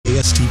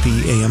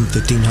WTOP AM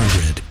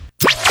 1500.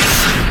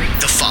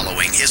 The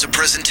following is a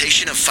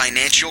presentation of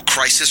Financial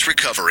Crisis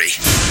Recovery.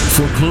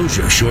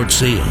 Foreclosure, short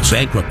sales,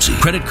 bankruptcy,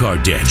 credit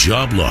card debt,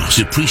 job loss,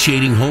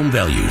 depreciating home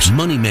values,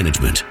 money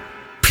management.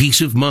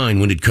 Peace of mind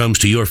when it comes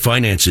to your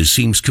finances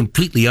seems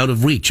completely out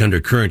of reach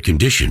under current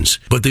conditions,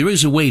 but there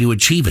is a way to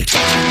achieve it.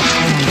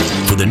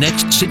 For the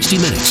next 60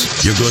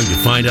 minutes, you're going to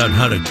find out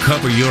how to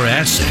cover your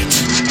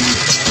assets.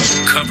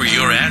 Cover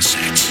your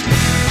assets.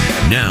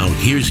 Now,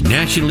 here's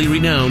nationally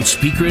renowned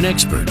speaker and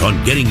expert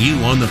on getting you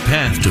on the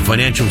path to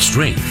financial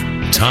strength,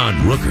 Todd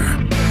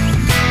Rooker.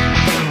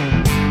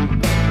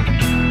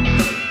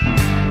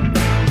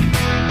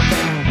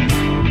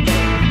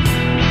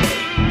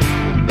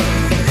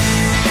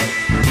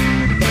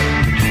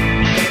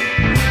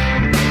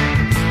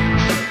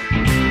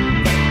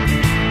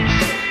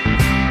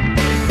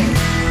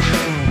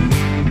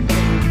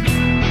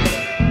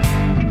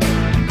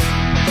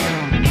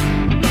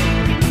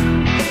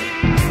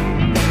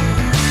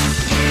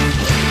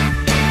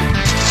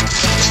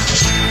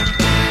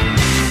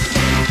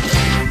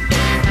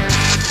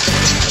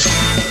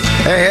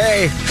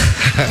 Hey,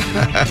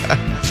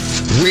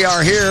 we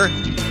are here.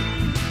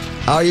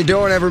 How you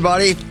doing,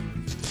 everybody?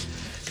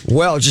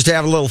 Well, just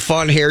having a little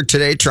fun here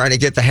today, trying to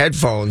get the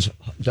headphones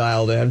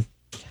dialed in.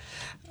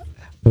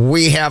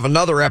 We have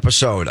another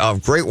episode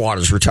of Great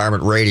Waters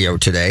Retirement Radio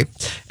today.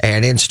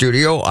 And in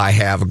studio, I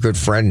have a good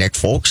friend, Nick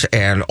Folks,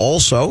 and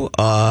also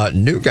a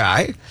new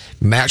guy,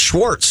 Matt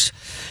Schwartz.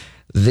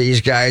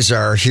 These guys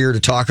are here to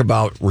talk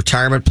about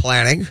retirement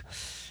planning.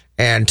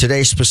 And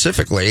today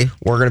specifically,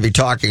 we're going to be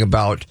talking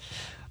about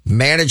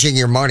managing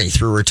your money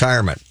through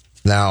retirement.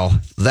 Now,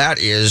 that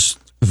is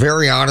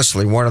very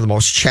honestly one of the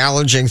most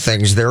challenging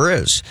things there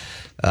is.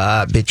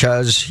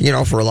 Because, you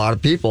know, for a lot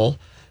of people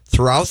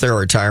throughout their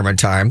retirement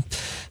time,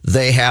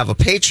 they have a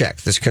paycheck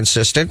that's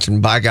consistent.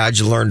 And by God,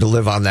 you learn to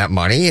live on that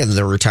money. And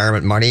the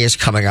retirement money is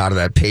coming out of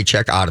that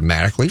paycheck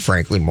automatically.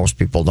 Frankly, most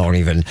people don't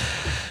even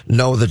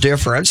know the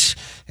difference.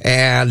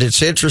 And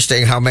it's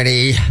interesting how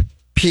many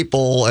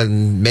people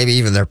and maybe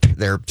even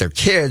their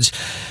kids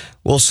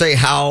will say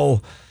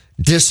how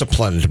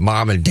disciplined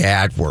mom and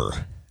dad were.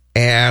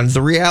 And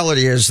the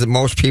reality is that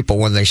most people,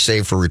 when they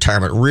save for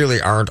retirement,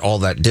 really aren't all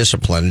that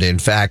disciplined. In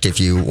fact, if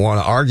you want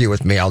to argue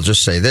with me, I'll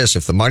just say this.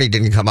 If the money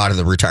didn't come out of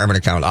the retirement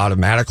account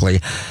automatically,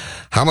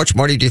 how much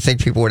money do you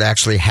think people would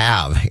actually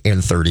have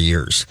in 30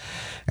 years?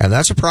 And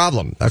that's a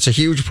problem. That's a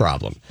huge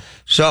problem.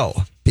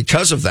 So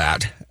because of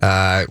that,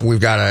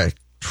 we've got to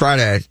try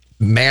to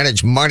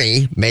manage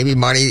money, maybe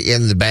money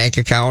in the bank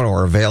account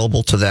or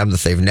available to them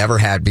that they've never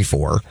had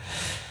before.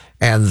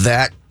 And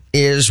that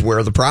is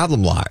where the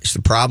problem lies.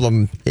 The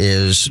problem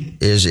is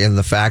in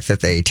the fact that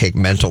they take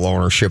mental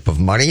ownership of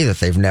money that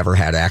they've never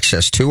had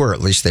access to, or at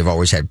least they've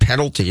always had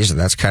penalties, and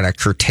that's kind of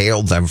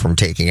curtailed them from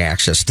taking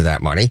access to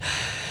that money.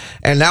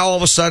 And now all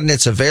of a sudden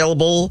it's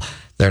available.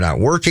 They're not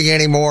working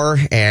anymore.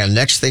 And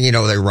next thing you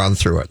know, they run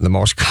through it. And the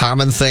most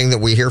common thing that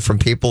we hear from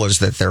people is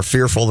that they're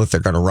fearful that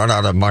they're going to run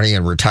out of money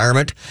in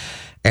retirement.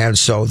 And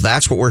so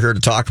that's what we're here to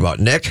talk about.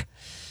 Nick?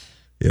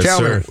 Yes, Tell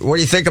sir. me, what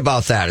do you think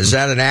about that? Is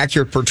that an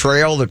accurate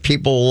portrayal that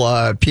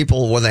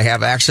people, when they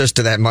have access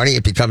to that money,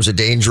 it becomes a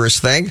dangerous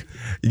thing?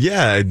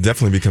 Yeah, it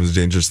definitely becomes a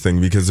dangerous thing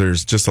because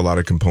there's just a lot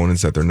of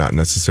components that they're not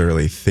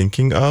necessarily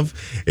thinking of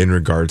in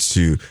regards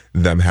to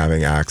them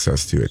having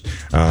access to it.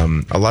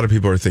 A lot of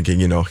people are thinking,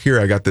 here,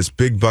 I got this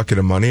big bucket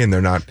of money, and they're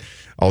not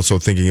also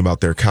thinking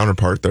about their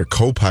counterpart, their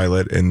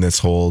co-pilot in this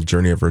whole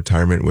journey of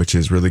retirement, which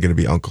is really going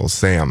to be Uncle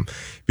Sam.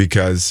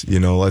 Because,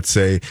 let's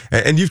say,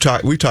 and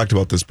we've talked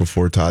about this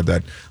before, Todd,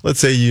 that let's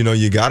say,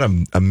 you got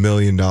 $1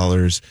 million,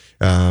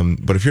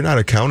 but if you're not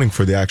accounting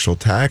for the actual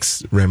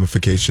tax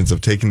ramifications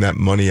of taking that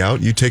money out,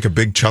 you take a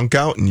big chunk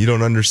out and you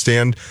don't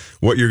understand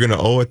what you're going to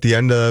owe at the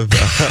end of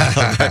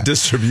that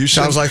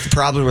distribution. Sounds like the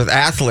problem with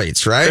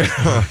athletes, right?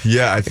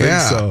 Yeah, I think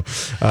so.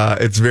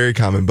 It's very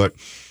common, but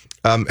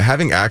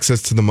having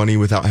access to the money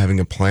without having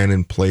a plan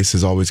in place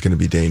is always going to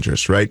be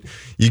dangerous, right?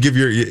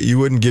 You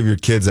wouldn't give your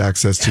kids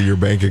access to your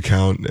bank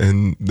account,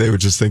 and they would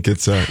just think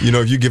it's, if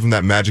you give them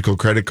that magical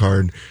credit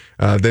card,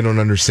 they don't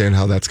understand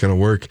how that's going to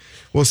work.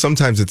 Well,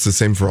 sometimes it's the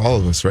same for all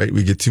of us, right?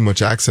 We get too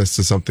much access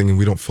to something and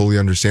we don't fully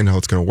understand how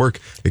it's going to work.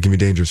 It can be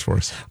dangerous for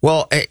us.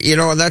 Well, and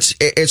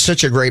it's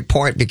such a great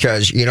point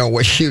because,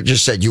 what you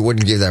just said, you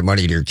wouldn't give that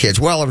money to your kids.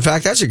 Well, in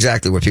fact, that's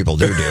exactly what people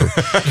do.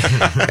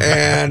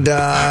 And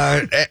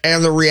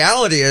the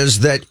reality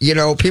is that,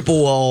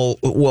 people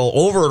will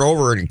over and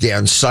over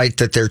again cite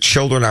that their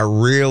children are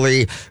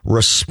really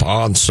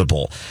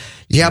responsible.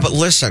 Yeah, but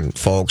listen,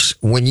 folks,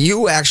 when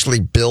you actually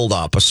build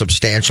up a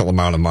substantial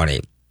amount of money,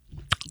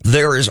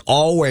 there is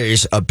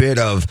always a bit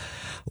of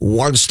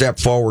one step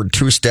forward,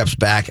 two steps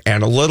back,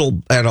 and a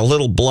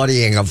little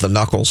bloodying of the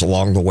knuckles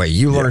along the way.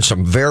 You learn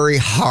some very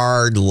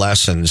hard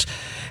lessons,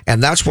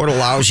 and that's what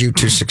allows you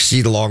to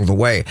succeed along the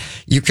way.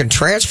 You can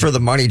transfer the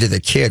money to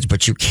the kids,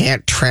 but you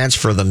can't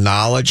transfer the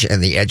knowledge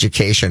and the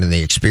education and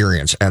the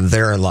experience, and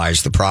therein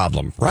lies the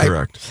problem, right?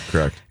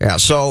 Correct. Yeah,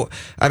 so,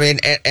 I mean,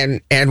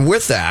 and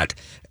with that,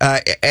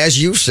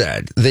 as you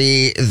said,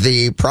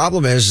 the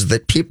problem is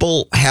that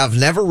people have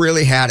never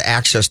really had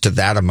access to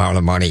that amount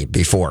of money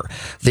before.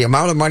 The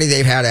amount of money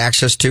they've had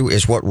access to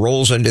is what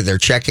rolls into their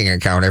checking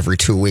account every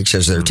 2 weeks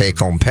as their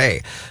take-home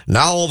pay.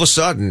 Now, all of a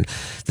sudden,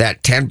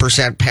 that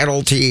 10%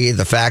 penalty,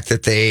 the fact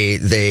that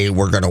they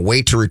were going to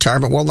wait to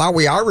retirement, well, now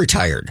we are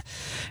retired.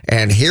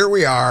 And here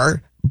we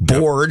are,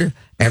 bored,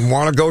 and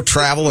want to go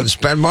travel and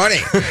spend money.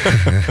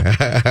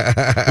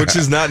 Which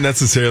is not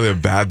necessarily a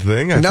bad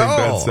thing. I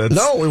think that's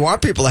no, we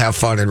want people to have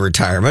fun in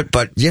retirement,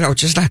 but,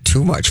 just not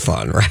too much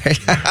fun, right?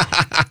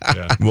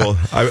 Yeah. Well,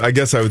 I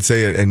guess I would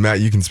say, and Matt,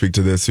 you can speak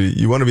to this,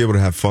 you want to be able to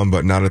have fun,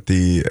 but not at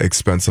the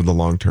expense of the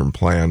long-term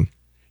plan.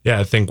 Yeah,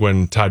 I think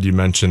when, Todd, you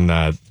mentioned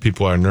that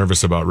people are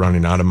nervous about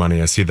running out of money,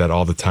 I see that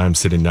all the time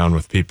sitting down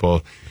with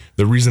people.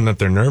 The reason that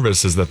they're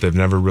nervous is that they've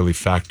never really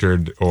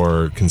factored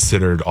or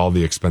considered all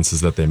the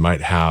expenses that they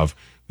might have.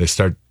 They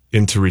start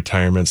into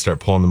retirement, start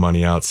pulling the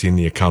money out, seeing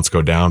the accounts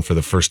go down for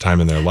the first time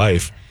in their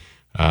life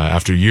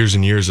after years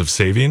and years of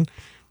saving,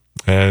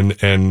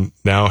 and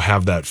now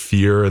have that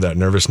fear, that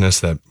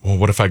nervousness that, well,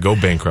 what if I go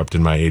bankrupt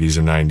in my 80s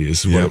or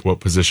 90s? Yeah. What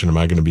position am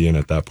I going to be in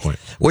at that point?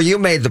 Well, you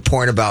made the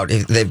point about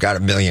they've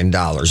got $1 million,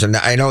 and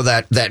I know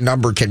that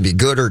number can be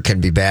good or can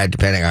be bad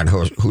depending on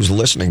who's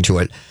listening to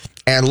it.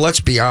 And let's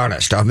be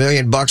honest, $1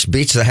 million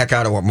beats the heck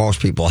out of what most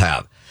people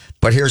have.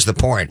 But here's the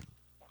point.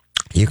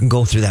 You can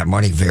go through that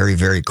money very,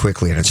 very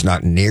quickly, and it's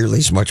not nearly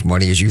as much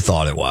money as you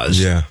thought it was.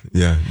 Yeah,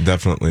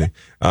 definitely.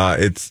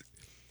 It's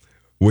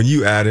when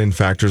you add in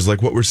factors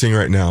like what we're seeing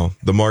right now,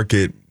 the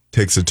market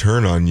takes a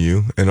turn on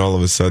you, and all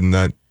of a sudden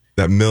that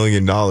 $1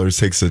 million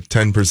takes a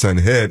 10%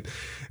 hit,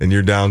 and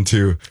you're down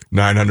to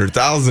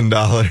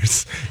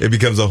 $900,000. It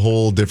becomes a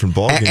whole different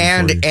ballgame.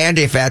 And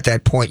if at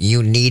that point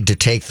you need to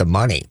take the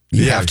money,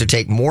 you have to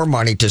take more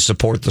money to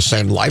support the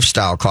same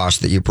lifestyle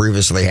cost that you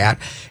previously had.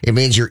 It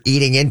means you're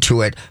eating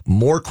into it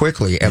more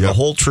quickly, and the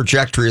whole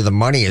trajectory of the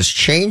money is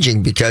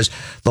changing because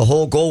the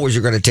whole goal was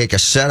you're going to take a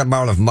set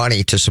amount of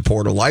money to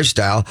support a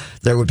lifestyle.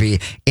 There would be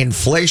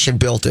inflation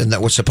built in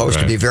that was supposed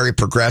to be very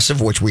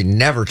progressive, which we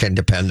never can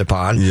depend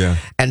upon. Yeah.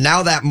 And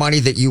now that money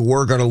that you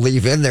were going to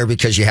leave in there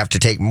because you have to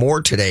take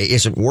more today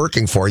isn't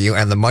working for you,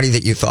 and the money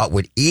that you thought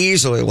would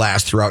easily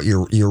last throughout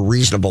your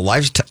reasonable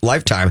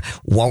lifetime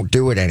won't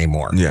do it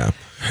anymore.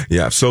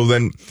 Yeah. So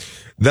then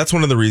that's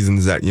one of the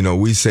reasons that,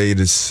 we say it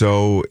is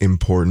so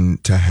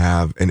important to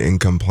have an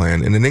income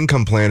plan, and an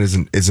income plan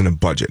isn't a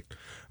budget.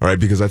 All right.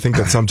 Because I think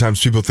that sometimes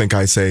people think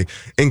I say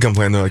income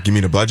plan. They're like, you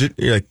mean a budget?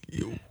 You're like,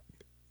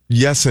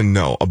 yes and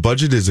no. A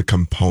budget is a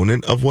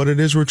component of what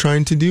it is we're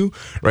trying to do,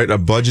 right? A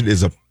budget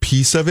is a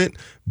piece of it,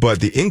 but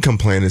the income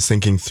plan is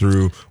thinking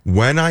through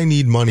when I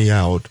need money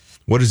out.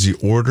 What is the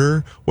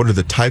order? What are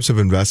the types of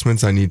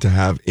investments I need to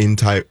have in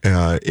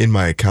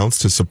my accounts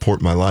to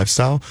support my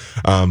lifestyle?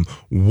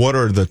 What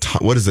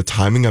is the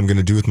timing I'm going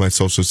to do with my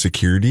Social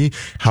Security?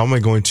 How am I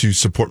going to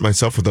support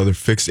myself with other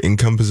fixed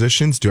income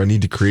positions? Do I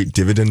need to create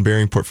dividend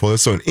bearing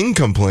portfolios? So an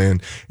income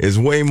plan is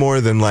way more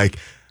than like,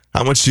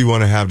 how much do you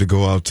want to have to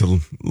go out to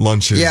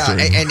lunches? Yeah,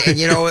 and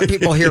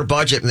people hear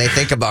budget and they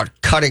think about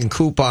cutting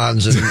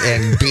coupons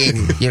and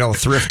being,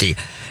 thrifty.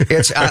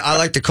 I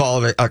like to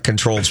call it a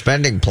controlled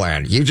spending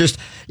plan. You just,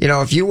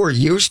 if you were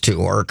used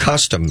to or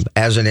accustomed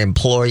as an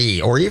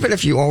employee, or even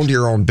if you owned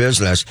your own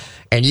business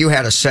and you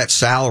had a set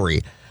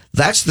salary,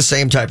 that's the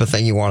same type of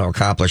thing you want to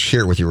accomplish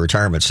here with your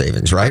retirement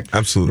savings, right?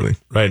 Absolutely.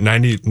 Right.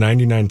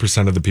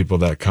 99% of the people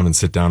that come and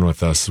sit down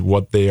with us,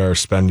 what they are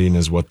spending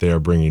is what they are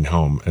bringing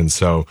home. And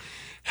so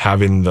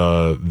having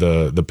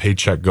the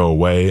paycheck go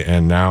away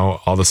and now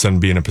all of a sudden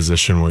be in a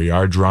position where you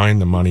are drawing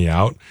the money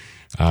out,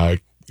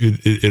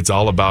 it's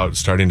all about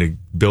starting to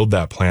build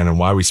that plan, and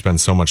why we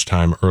spend so much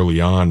time early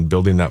on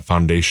building that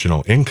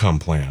foundational income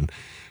plan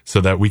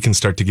so that we can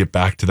start to get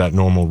back to that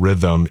normal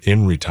rhythm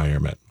in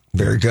retirement.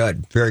 Very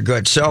good. Very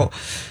good. So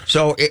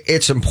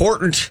it's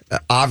important,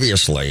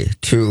 obviously,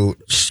 to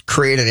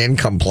create an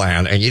income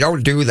plan, and you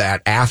don't do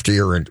that after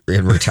you're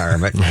in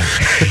retirement.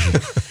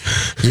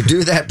 You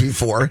do that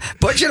before.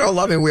 But,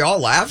 we all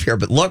laugh here,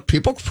 but look,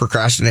 people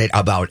procrastinate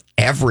about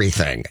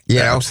everything,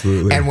 know?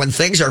 Absolutely. And when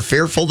things are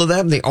fearful to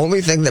them, the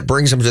only thing that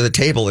brings them to the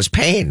table is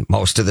pain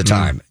most of the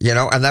time,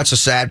 and that's a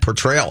sad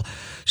portrayal.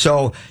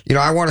 So,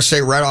 I want to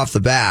say right off the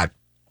bat,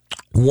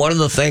 one of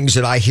the things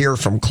that I hear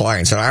from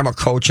clients, and I'm a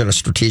coach and a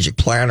strategic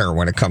planner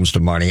when it comes to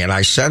money, and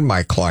I send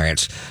my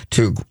clients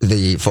to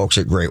the folks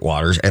at Great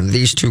Waters, and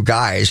these two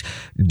guys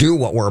do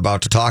what we're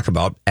about to talk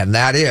about, and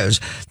that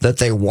is that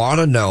they want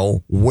to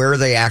know where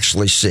they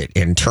actually sit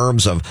in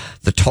terms of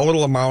the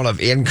total amount of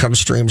income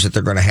streams that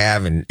they're going to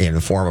have in the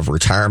form of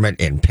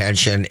retirement, in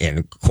pension,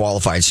 in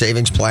qualified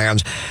savings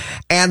plans,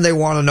 and they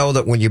want to know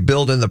that when you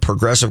build in the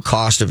progressive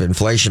cost of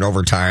inflation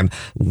over time,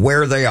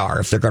 where they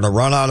are, if they're going to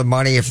run out of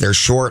money, if they're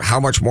short,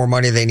 how much more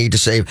money they need to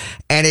save.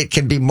 And it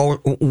can be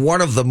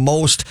one of the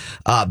most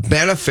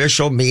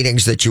beneficial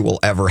meetings that you will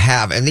ever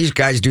have. And these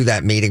guys do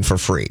that meeting for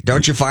free.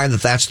 Don't you find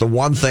that that's the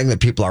one thing that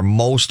people are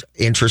most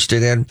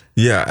interested in?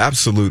 Yeah,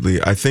 absolutely.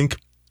 I think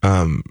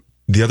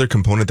the other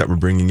component that we're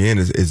bringing in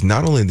is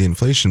not only the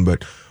inflation,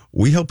 but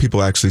we help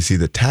people actually see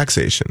the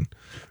taxation.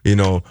 You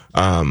know,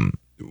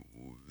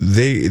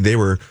 they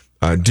were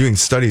doing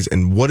studies,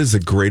 and what is the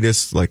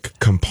greatest like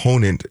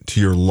component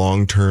to your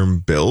long-term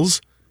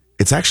bills?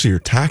 It's actually your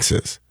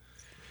taxes.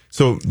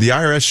 So the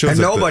IRS shows,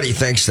 and nobody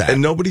thinks that.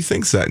 And nobody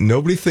thinks that.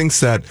 Nobody thinks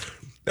that.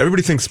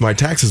 Everybody thinks my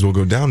taxes will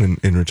go down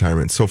in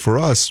retirement. So for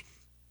us,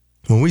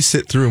 when we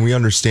sit through and we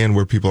understand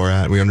where people are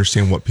at, we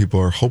understand what people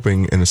are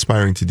hoping and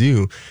aspiring to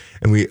do,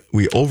 and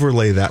we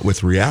overlay that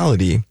with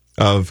reality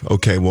of,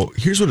 okay, well,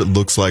 here's what it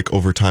looks like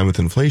over time with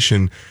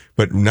inflation,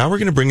 but now we're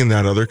going to bring in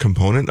that other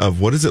component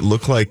of what does it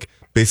look like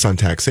based on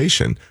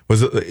taxation?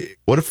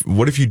 What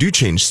if you do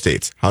change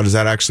states? How does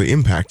that actually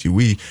impact you?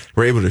 We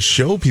were able to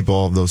show people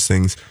all of those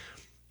things.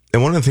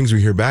 And one of the things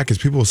we hear back is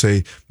people will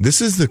say, this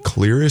is the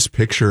clearest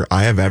picture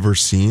I have ever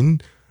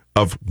seen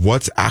of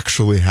what's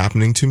actually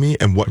happening to me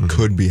and what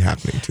could be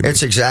happening to me.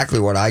 It's exactly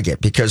what I get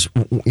because,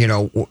 you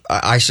know,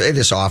 I say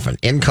this often,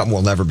 income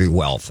will never be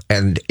wealth.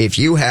 And if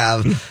you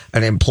have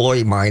an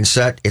employee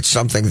mindset, it's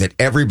something that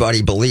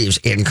everybody believes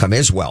income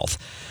is wealth.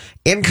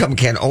 Income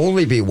can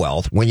only be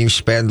wealth when you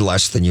spend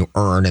less than you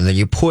earn, and then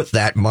you put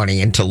that money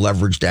into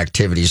leveraged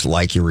activities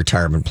like your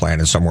retirement plan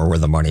and somewhere where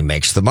the money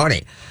makes the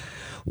money.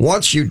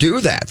 Once you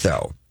do that,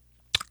 though,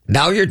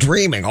 now you're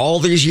dreaming all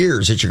these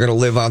years that you're going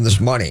to live on this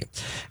money.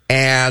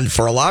 And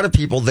for a lot of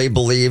people, they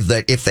believe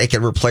that if they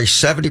can replace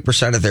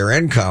 70% of their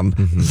income,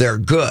 they're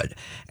good.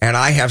 And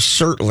I have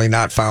certainly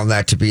not found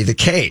that to be the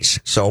case.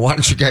 So why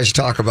don't you guys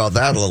talk about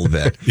that a little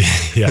bit?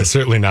 Yeah,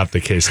 certainly not the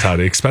case,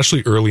 Todd,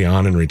 especially early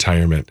on in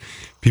retirement.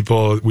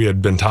 People we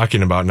had been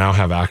talking about now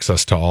have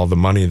access to all the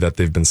money that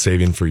they've been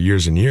saving for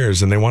years and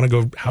years, and they want to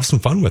go have some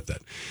fun with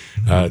it.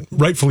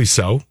 Rightfully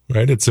so,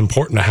 right? It's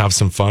important to have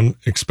some fun,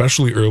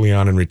 especially early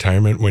on in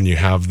retirement when you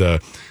have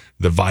the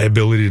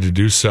viability to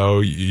do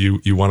so.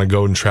 You want to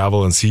go and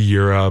travel and see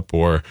Europe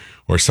or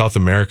South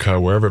America,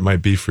 wherever it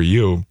might be for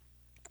you.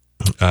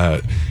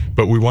 But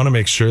we want to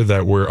make sure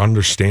that we're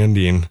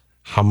understanding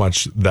how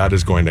much that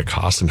is going to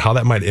cost and how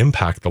that might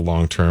impact the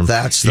long term.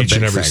 That's the each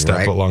and big every thing, step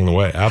right? along the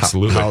way.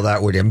 Absolutely. How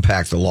that would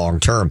impact the long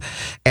term.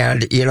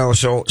 And, you know,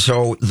 so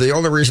the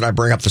only reason I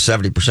bring up the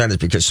 70% is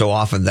because so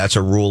often that's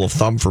a rule of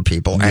thumb for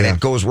people. And it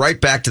goes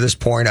right back to this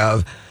point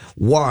of,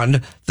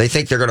 one, they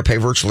think they're going to pay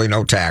virtually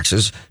no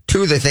taxes.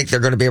 Two, they think they're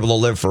going to be able to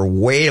live for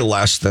way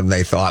less than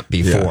they thought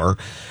before.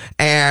 Yeah.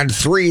 And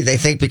three, they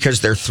think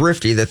because they're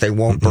thrifty that they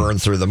won't burn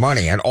through the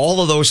money. And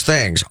all of those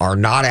things are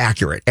not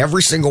accurate.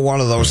 Every single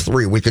one of those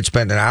three, we could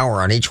spend an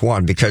hour on each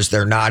one because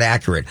they're not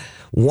accurate.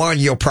 One,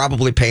 you'll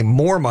probably pay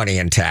more money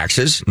in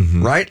taxes,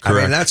 right? Correct.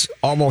 I mean, that's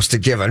almost a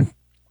given.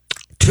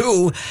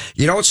 Two,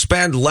 you don't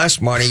spend less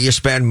money, you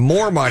spend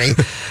more money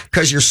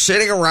because you're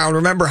sitting around.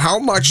 Remember how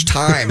much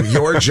time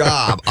your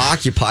job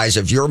occupies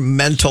of your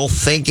mental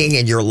thinking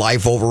and your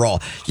life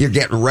overall. You're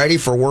getting ready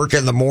for work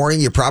in the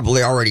morning. You're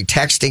probably already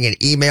texting and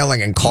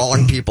emailing and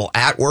calling people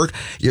at work.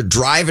 You're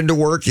driving to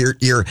work.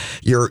 You're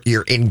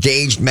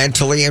engaged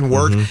mentally in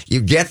work.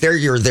 You get there,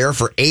 you're there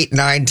for 8,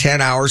 9,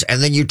 10 hours,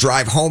 and then you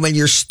drive home and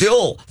you're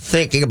still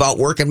thinking about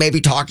work and maybe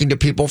talking to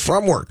people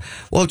from work.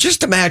 Well,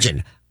 just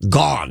imagine,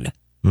 gone.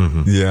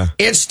 Yeah.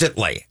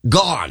 Instantly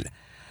gone.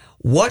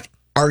 What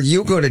are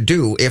you going to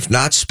do if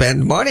not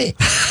spend money?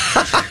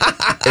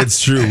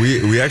 It's true.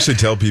 We actually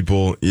tell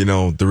people, you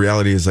know, the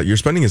reality is that your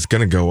spending is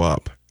going to go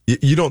up.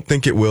 You don't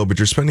think it will, but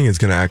your spending is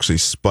going to actually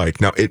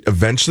spike. Now, it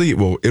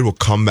will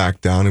come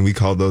back down, and we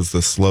call those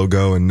the slow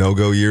go and no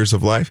go years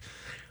of life.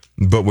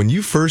 But when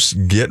you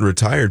first get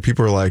retired,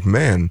 people are like,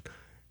 man,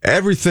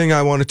 everything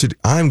I wanted to do,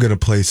 I'm going to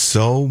play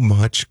so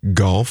much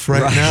golf right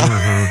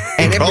now.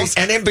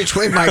 And in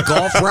between my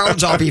golf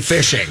rounds, I'll be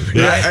fishing.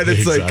 Yeah, and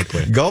it's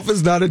exactly. like, golf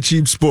is not a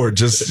cheap sport.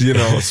 Just, you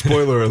know,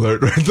 spoiler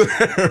alert right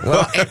there.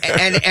 Well,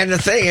 and the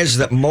thing is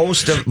that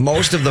most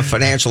of the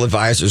financial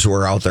advisors who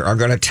are out there are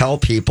going to tell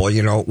people,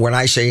 you know, when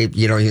I say,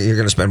 you know, you're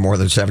going to spend more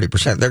than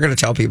 70%, they're going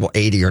to tell people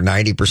 80 or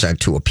 90%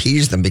 to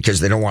appease them because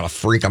they don't want to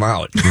freak them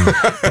out.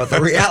 But the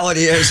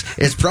reality is,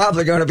 it's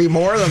probably going to be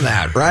more than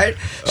that, right?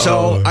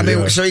 So,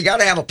 So you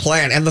got to have a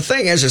plan. And the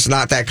thing is, it's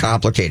not that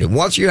complicated.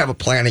 Once you have a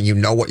plan and you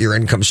know what your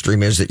income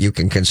stream is that you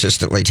can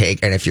consistently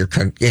take, and if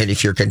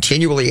you're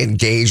continually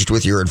engaged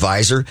with your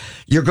advisor,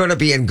 you're going to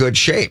be in good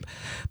shape.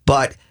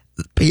 But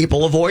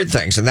people avoid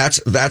things, and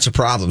that's a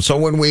problem. So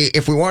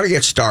if we want to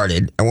get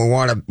started and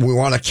we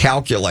want to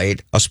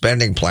calculate a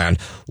spending plan,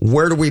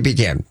 where do we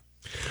begin?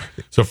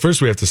 So first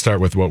we have to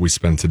start with what we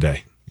spend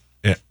today.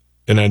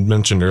 And I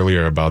mentioned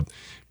earlier about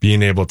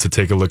being able to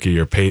take a look at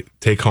your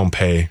take-home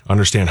pay,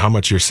 understand how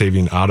much you're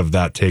saving out of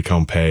that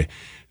take-home pay.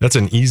 That's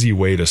an easy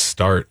way to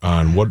start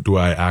on what do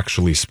I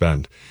actually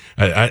spend.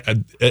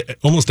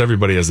 Almost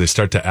everybody, as they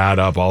start to add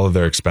up all of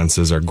their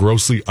expenses, are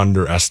grossly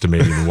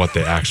underestimating what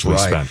they actually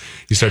spend.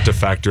 You start to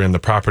factor in the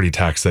property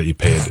tax that you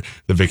paid,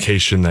 the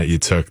vacation that you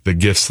took, the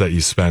gifts that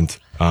you spent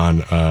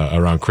on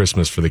around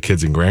Christmas for the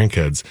kids and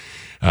grandkids.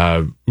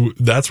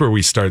 That's where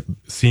we start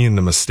seeing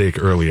the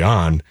mistake early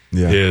on.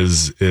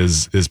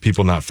 Is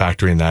people not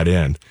factoring that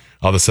in.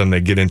 All of a sudden they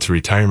get into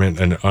retirement,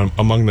 and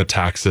among the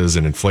taxes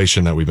and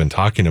inflation that we've been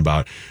talking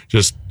about,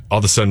 just all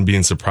of a sudden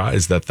being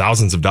surprised that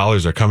thousands of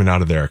dollars are coming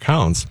out of their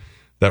accounts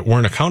that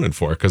weren't accounted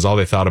for because all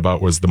they thought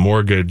about was the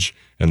mortgage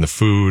and the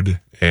food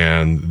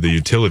and the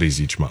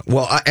utilities each month.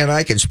 Well,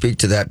 I can speak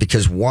to that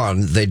because,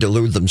 one, they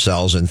delude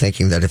themselves in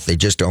thinking that if they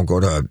just don't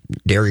go to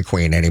Dairy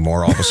Queen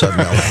anymore, all of a sudden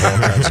they'll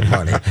have all kinds of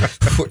money,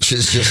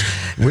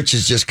 which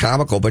is just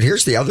comical. But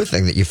here's the other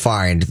thing that you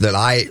find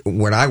that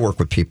when I work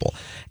with people,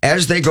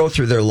 as they go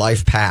through their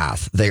life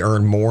path, they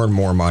earn more and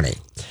more money.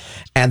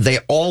 And they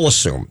all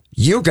assume,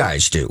 you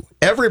guys do,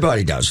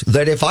 everybody does,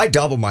 that if I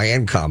double my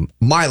income,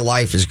 my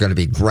life is going to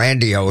be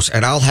grandiose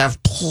and I'll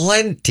have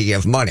plenty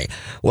of money.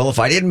 Well, if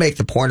I didn't make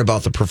the point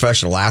about the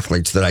professional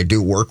athletes that I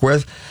do work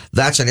with,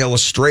 that's an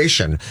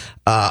illustration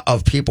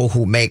of people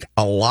who make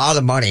a lot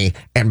of money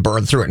and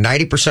burn through it.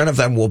 90% of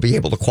them will be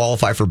able to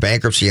qualify for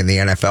bankruptcy in the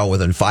NFL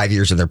within 5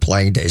 years of their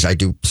playing days. I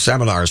do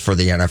seminars for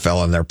the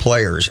NFL and their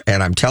players,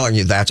 and I'm telling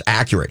you that's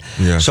accurate.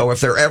 Yeah. So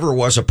if there ever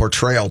was a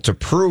portrayal to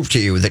prove to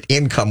you that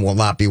income will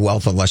not be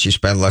wealth unless you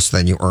spend less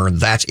than you earn,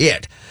 that's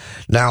it.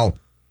 Now,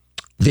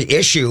 the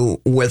issue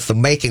with the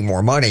making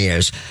more money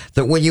is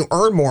that when you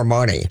earn more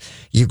money,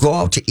 you go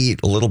out to eat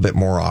a little bit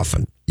more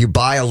often. You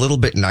buy a little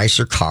bit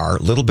nicer car,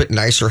 a little bit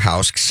nicer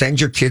house,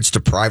 send your kids to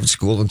private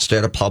school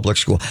instead of public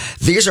school.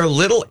 These are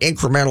little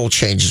incremental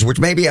changes, which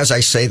maybe as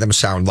I say them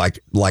sound like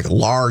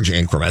large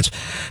increments,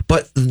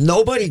 but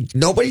nobody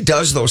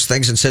does those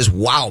things and says,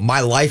 wow,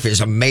 my life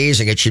is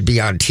amazing. It should be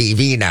on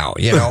TV now.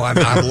 You know, I'm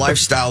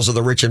Lifestyles of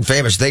the Rich and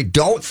Famous. They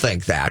don't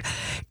think that.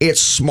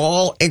 It's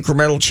small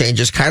incremental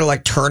changes, kind of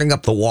like turning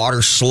up the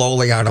water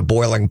slowly on a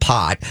boiling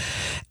pot.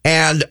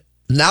 And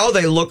now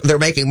they're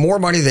making more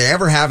money than they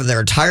ever have in their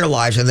entire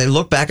lives, and they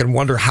look back and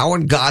wonder how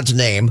in God's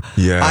name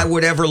I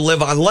would ever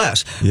live on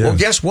less. Yeah. Well,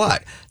 guess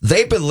what?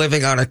 They've been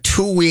living on a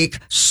 2-week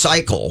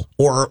cycle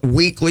or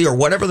weekly or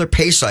whatever their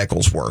pay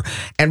cycles were.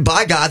 And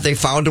by God, they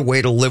found a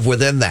way to live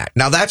within that.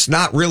 Now, that's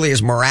not really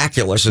as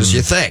miraculous as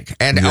you think.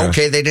 And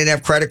okay, they didn't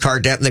have credit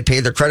card debt and they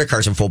paid their credit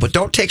cards in full, but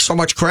don't take so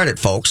much credit,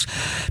 folks,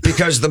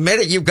 because the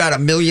minute you've got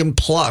 $1 million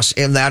plus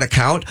in that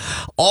account,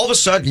 all of a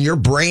sudden your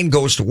brain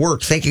goes to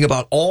work thinking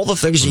about all the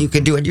things that you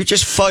can do, and you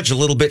just fudge a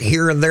little bit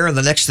here and there, and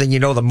the next thing you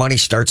know, the money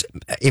starts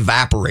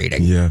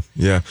evaporating.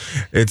 Yeah.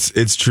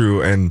 It's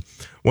true. And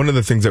one of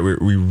the things that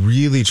we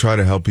really try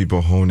to help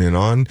people hone in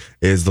on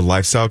is the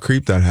lifestyle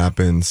creep that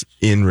happens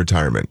in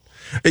retirement.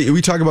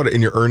 We talk about it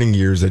in your earning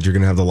years that you're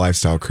going to have the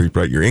lifestyle creep,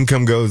 right? Your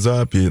income goes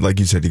up. Like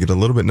you said, you get a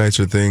little bit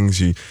nicer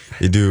things. You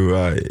do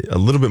a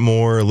little bit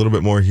more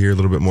here, a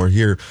little bit more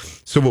here.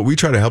 So what we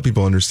try to help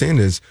people understand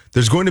is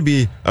there's going to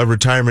be a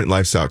retirement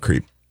lifestyle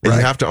creep. And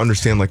you have to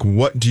understand, like,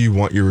 what do you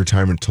want your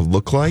retirement to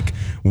look like?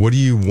 What do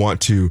you want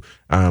to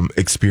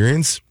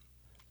experience?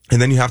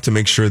 And then you have to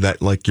make sure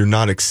that, like, you're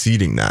not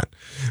exceeding that.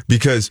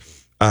 Because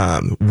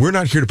we're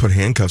not here to put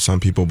handcuffs on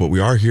people, but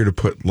we are here to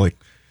put, like,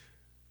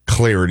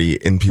 clarity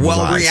in people's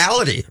eyes.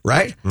 Reality,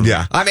 right?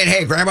 Yeah. I mean,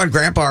 hey, Grandma and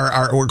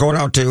Grandpa we're going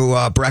out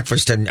to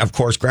breakfast, and of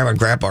course, Grandma and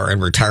Grandpa are in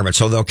retirement,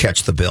 so they'll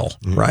catch the bill,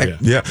 right?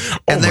 Yeah.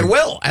 And they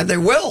will.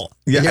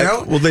 Yeah. You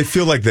know? Well, they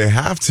feel like they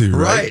have to,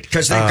 right?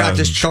 Because they've got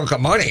this chunk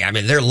of money. I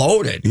mean, they're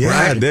loaded.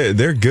 Yeah, right?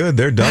 they're good.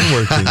 They're done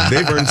working.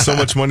 They've earned so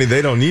much money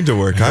they don't need to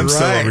work. I'm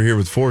still over here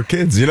with 4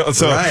 kids, you know.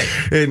 So,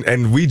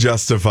 and we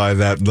justify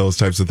those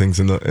types of things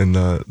in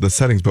the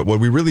settings. But what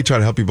we really try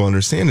to help people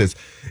understand is,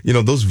 you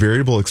know, those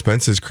variable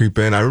expenses creep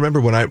in. I remember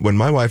when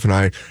my wife and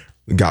I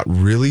got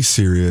really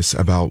serious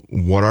about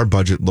what our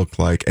budget looked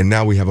like, and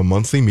now we have a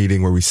monthly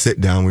meeting where we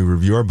sit down, we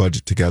review our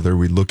budget together,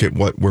 we look at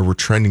where we're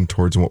trending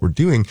towards and what we're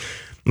doing.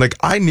 Like,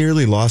 I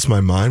nearly lost my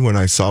mind when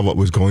I saw what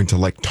was going to,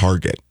 like,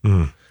 Target.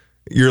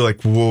 You're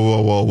like,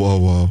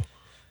 whoa.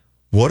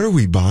 What are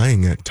we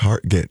buying at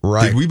Target?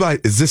 Right. Did we buy,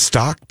 is this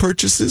stock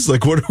purchases?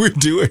 Like, what are we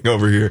doing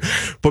over here?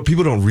 But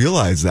people don't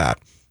realize that.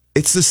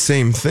 It's the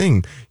same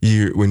thing.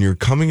 When you're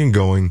coming and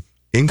going,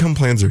 income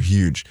plans are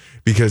huge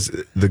because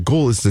the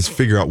goal is to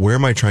figure out, where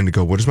am I trying to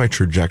go? What is my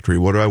trajectory?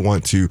 What do I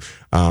want to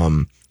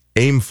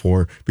aim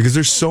for? Because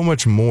there's so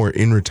much more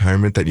in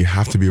retirement that you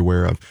have to be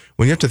aware of.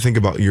 When you have to think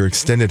about your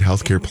extended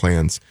healthcare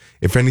plans,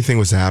 if anything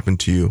was to happen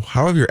to you,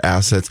 how have your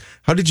assets,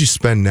 how did you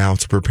spend now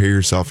to prepare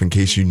yourself in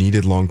case you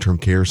needed long-term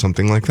care or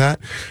something like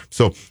that?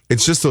 So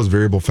it's just those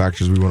variable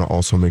factors we want to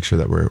also make sure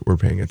that we're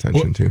paying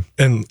attention to.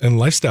 And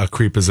lifestyle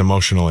creep is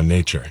emotional in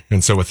nature.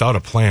 And so without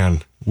a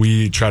plan,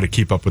 we try to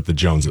keep up with the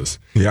Joneses.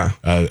 Yeah.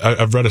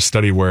 I've read a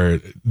study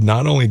where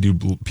not only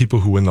do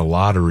people who win the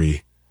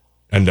lottery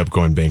end up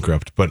going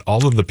bankrupt, but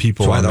all of the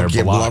people on their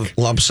block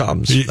lump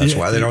sums. That's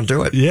why they don't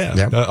do it.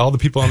 Yeah. All the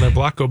people on their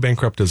block go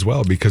bankrupt as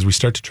well, because we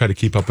start to try to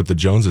keep up with the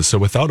Joneses. So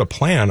without a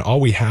plan,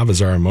 all we have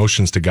is our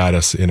emotions to guide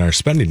us in our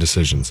spending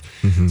decisions.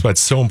 That's why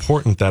it's so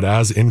important that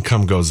as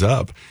income goes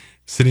up,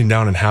 sitting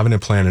down and having a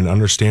plan and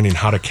understanding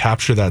how to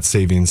capture that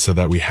savings so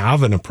that we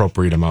have an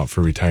appropriate amount for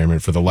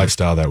retirement for the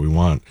lifestyle that we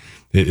want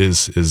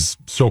is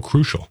so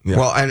crucial. Yeah,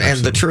 well, and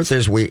the truth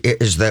is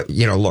that,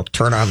 you know, look,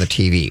 turn on the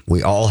TV.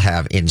 We all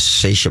have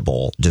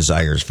insatiable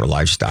desires for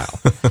lifestyle.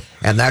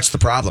 And that's the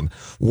problem.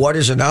 What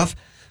is enough?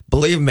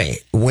 believe me,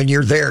 when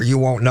you're there, you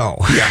won't know.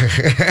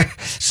 Yeah.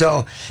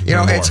 So,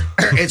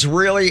 it's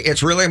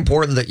really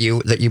important that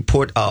you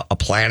put a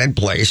plan in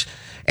place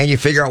and you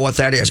figure out what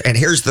that is. And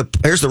here's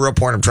the real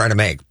point I'm trying to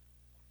make.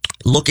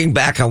 Looking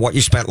back on what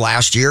you spent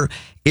last year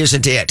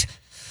isn't it.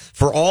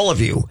 For all of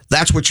you,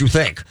 that's what you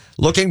think.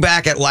 Looking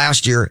back at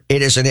last year,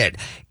 it isn't it.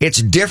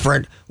 It's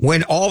different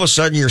when all of a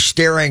sudden you're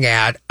staring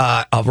at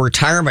a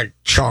retirement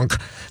chunk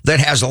that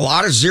has a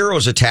lot of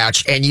zeros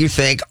attached and you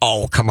think,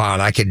 oh, come on,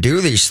 I can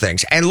do these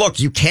things. And look,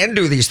 you can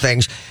do these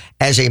things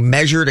as a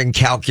measured and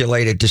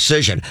calculated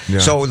decision. Yeah.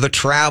 So the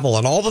travel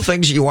and all the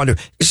things that you want to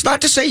do, it's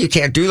not to say you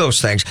can't do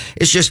those things.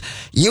 It's just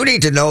you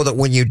need to know that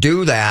when you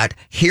do that,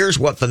 here's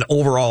what the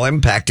overall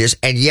impact is.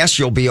 And yes,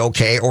 you'll be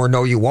okay, or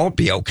no, you won't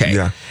be okay.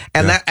 Yeah.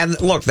 And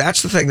look,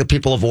 that's the thing that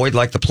people avoid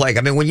like the plague.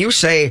 I mean, when you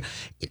say,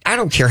 I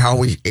don't care how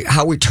we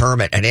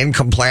term it, an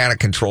income plan, a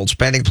controlled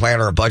spending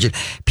plan, or a budget,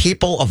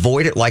 people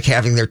avoid it like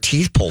having their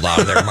teeth pulled out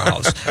of their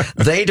mouths.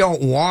 They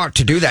don't want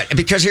to do that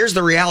because here's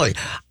the reality.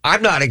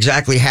 I'm not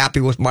exactly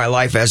happy with my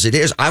life as it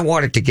is. I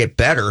want it to get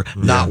better,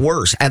 not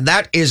worse. And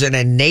that is an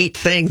innate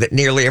thing that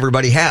nearly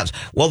everybody has.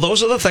 Well,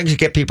 those are the things that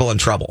get people in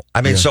trouble.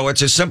 I mean, so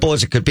it's as simple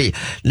as it could be.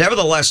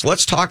 Nevertheless,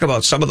 let's talk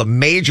about some of the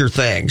major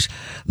things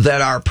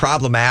that are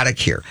problematic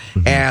here.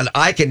 Mm-hmm. And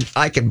I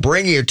can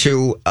bring you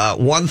to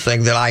one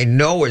thing that I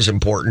know is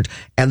important,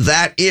 and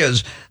that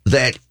is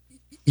that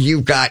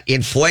you've got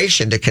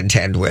inflation to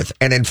contend with,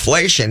 and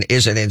inflation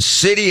is an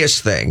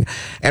insidious thing.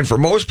 And for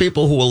most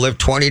people who will live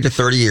 20 to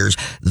 30 years,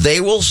 they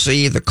will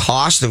see the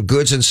cost of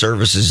goods and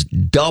services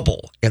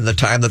double in the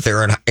time that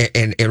they're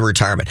in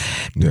retirement.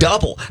 Yeah.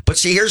 Double. But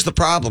see, here's the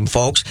problem,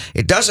 folks.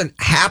 It doesn't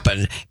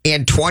happen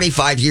in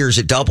 25 years.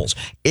 It doubles.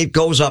 It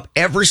goes up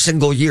every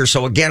single year.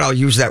 So again, I'll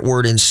use that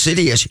word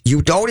insidious.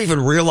 You don't even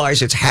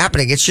realize it's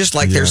happening. It's just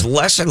like there's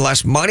less and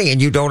less money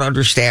and you don't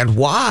understand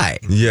why.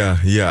 Yeah.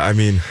 I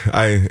mean,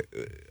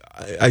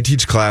 I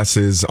teach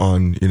classes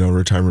on,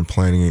 retirement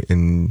planning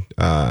and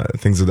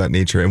things of that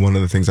nature. And one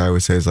of the things I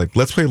always say is like,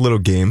 let's play a little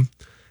game.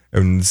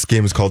 And this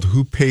game is called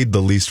Who Paid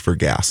the Least for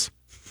Gas?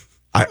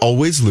 I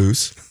always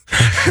lose.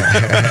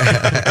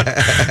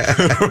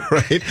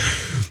 Right?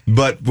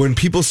 But when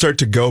people start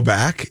to go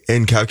back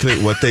and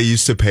calculate what they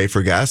used to pay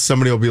for gas,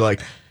 somebody will be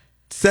like,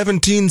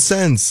 17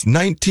 cents,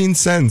 19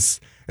 cents.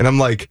 And I'm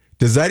like,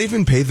 does that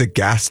even pay the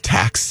gas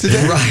tax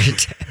today?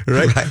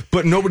 Right.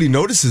 But nobody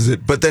notices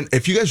it. But then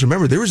if you guys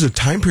remember, there was a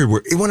time period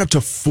where it went up to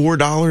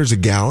 $4 a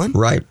gallon.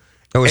 Right.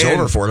 It was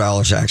over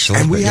 $4 actually.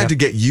 And we had to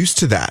get used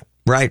to that.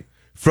 Right.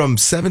 From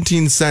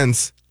 17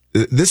 cents.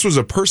 This was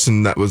a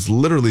person that was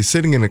literally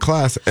sitting in a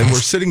class and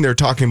we're sitting there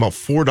talking about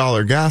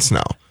 $4 gas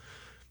now.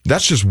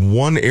 That's just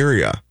one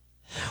area.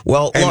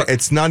 Well, and look,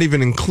 it's not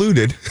even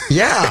included.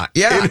 Yeah.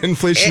 in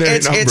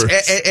inflationary numbers.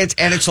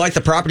 It's like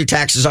the property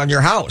taxes on your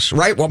house,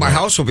 right? Well, my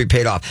house will be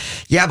paid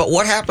off. Yeah, but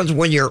what happens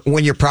when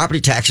your property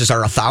taxes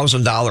are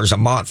 $1,000 a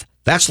month?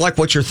 That's like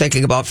what you're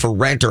thinking about for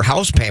rent or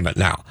house payment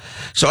now.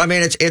 So, I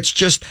mean, it's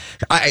just,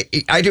 when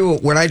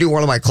I do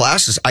one of my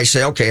classes, I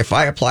say, okay, if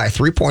I apply a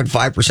 3.5%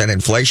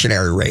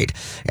 inflationary rate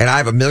and I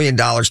have $1 million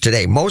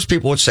today, most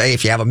people would say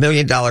if you have $1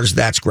 million,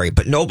 that's great.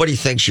 But nobody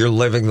thinks you're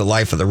living the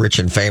life of the rich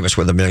and famous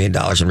with $1 million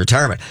in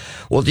retirement.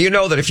 Well, do you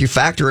know that if you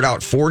factor it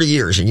out 40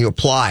 years and you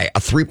apply a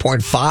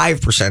 3.5%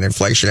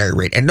 inflationary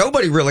rate, and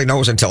nobody really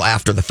knows until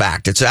after the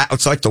fact,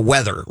 it's like the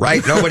weather,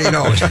 right? Nobody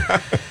knows.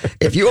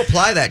 If you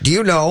apply that, do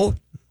you know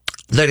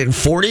that in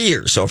 40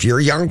 years, so if you're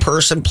a young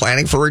person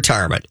planning for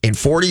retirement, in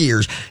 40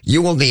 years,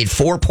 you will need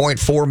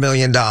 $4.4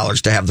 million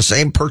to have the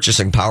same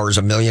purchasing power as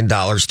 $1 million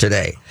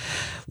today.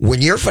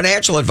 When your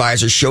financial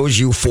advisor shows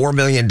you $4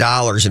 million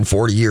in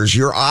 40 years,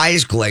 your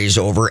eyes glaze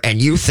over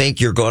and you think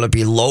you're going to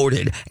be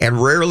loaded.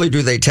 And rarely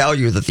do they tell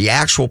you that the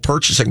actual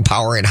purchasing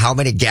power and how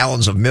many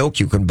gallons of milk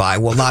you can buy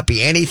will not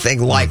be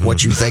anything like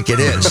what you think it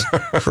is.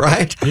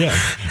 Right? Yeah.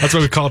 That's why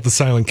we call it the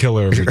silent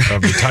killer of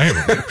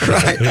retirement.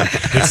 Right.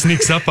 It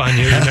sneaks up on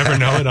you. You never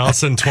know it. All of a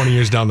sudden, 20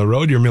 years down the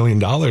road, your $1 million,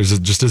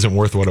 it just isn't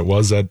worth what it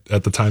was at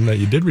the time that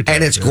you did retire.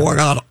 And it's going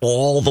on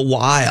all the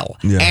while.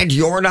 Yeah. And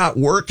you're not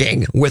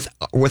working with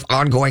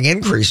ongoing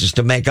increases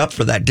to make up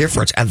for that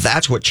difference. And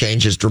that's what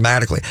changes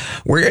dramatically.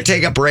 We're going to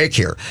take a break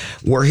here.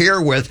 We're here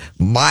with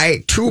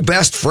my two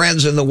best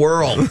friends in the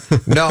world.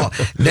 No,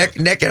 Nick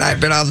and I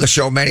have been on the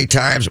show many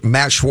times.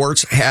 Matt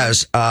Schwartz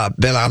has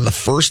been on the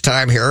first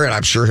time here, and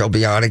I'm sure he'll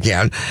be on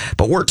again.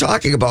 But we're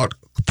talking about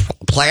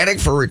planning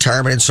for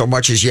retirement in so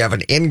much as you have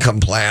an income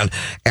plan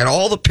and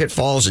all the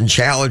pitfalls and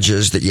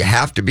challenges that you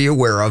have to be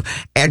aware of,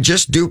 and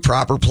just do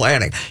proper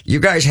planning. You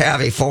guys have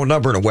a phone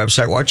number and a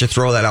website. Why don't you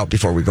throw that out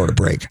before we go to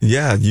break?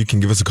 Yeah, you can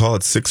give us a call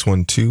at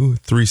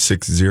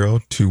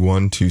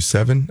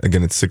 612-360-2127.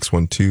 Again, it's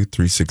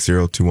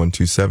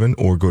 612-360-2127,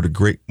 or go to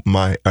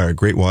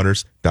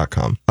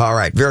greatwaters.com. All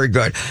right, very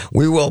good.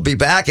 We will be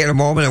back in a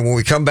moment, and when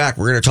we come back,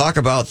 we're going to talk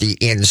about the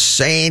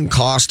insane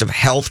cost of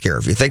healthcare.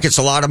 If you think it's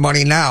a lot of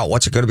money now,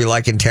 what's it going to be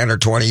like in 10 or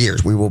 20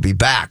 years? We will be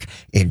back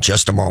in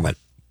just a moment.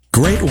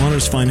 Great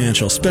Waters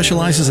Financial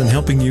specializes in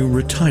helping you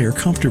retire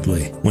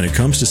comfortably. When it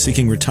comes to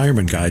seeking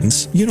retirement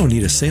guidance, you don't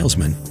need a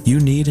salesman.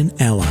 You need an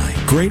ally.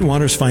 Great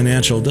Waters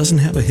Financial doesn't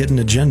have a hidden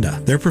agenda.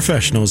 Their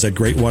professionals at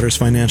Great Waters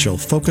Financial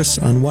focus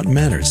on what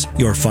matters,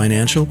 your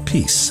financial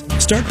peace.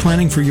 Start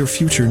planning for your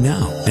future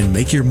now and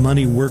make your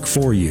money work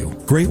for you.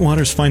 Great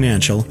Waters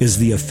Financial is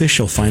the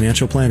official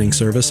financial planning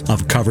service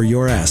of Cover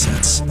Your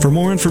Assets. For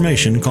more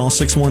information, call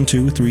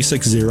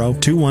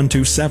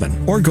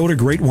 612-360-2127 or go to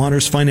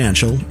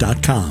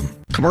greatwatersfinancial.com.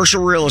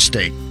 Commercial real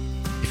estate.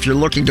 If you're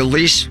looking to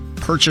lease,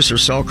 purchase, or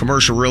sell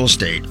commercial real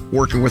estate,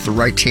 working with the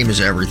right team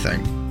is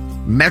everything.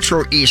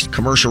 Metro East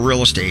Commercial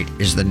Real Estate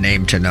is the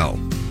name to know.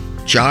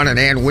 John and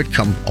Ann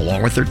Whitcomb,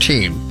 along with their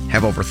team,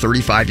 have over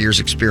 35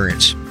 years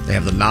experience. They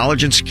have the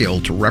knowledge and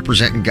skill to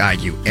represent and guide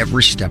you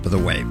every step of the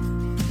way.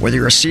 Whether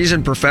you're a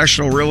seasoned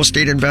professional real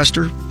estate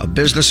investor, a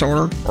business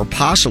owner, or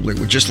possibly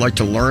would just like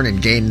to learn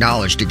and gain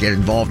knowledge to get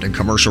involved in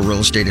commercial real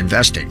estate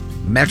investing,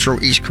 Metro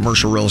East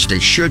Commercial Real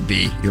Estate should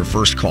be your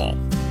first call.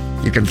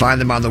 You can find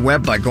them on the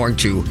web by going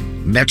to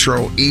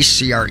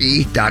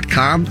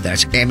metroeastcre.com.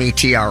 That's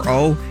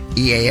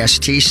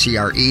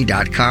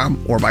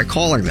metroeastcre.com, or by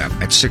calling them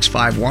at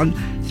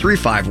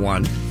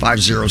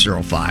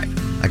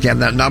 651-351-5005. Again,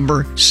 that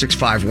number,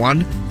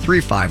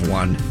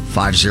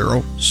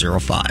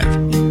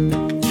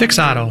 651-351-5005. Fix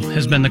Auto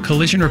has been the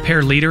collision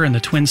repair leader in the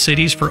Twin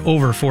Cities for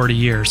over 40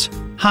 years.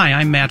 Hi,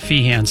 I'm Matt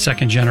Feehan,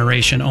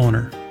 second-generation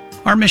owner.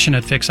 Our mission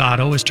at Fix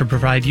Auto is to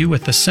provide you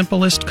with the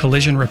simplest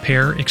collision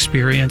repair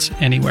experience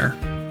anywhere.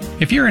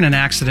 If you're in an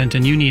accident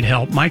and you need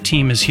help, my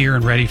team is here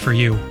and ready for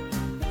you.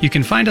 You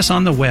can find us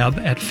on the web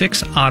at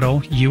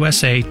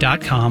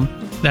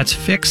fixautousa.com. That's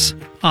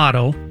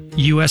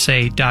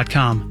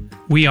fixautousa.com.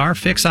 We are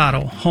Fix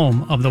Auto,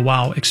 home of the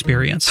WOW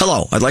experience.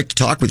 Hello, I'd like to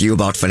talk with you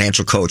about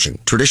financial coaching.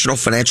 Traditional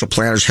financial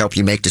planners help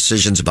you make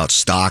decisions about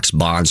stocks,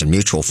 bonds, and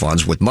mutual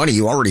funds with money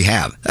you already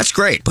have. That's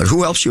great, but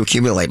who helps you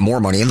accumulate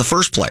more money in the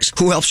first place?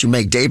 Who helps you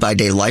make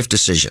day-by-day life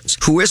decisions?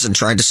 Who isn't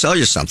trying to sell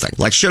you something?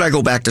 Like, should I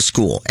go back to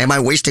school? Am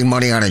I wasting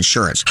money on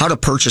insurance? How to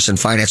purchase and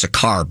finance a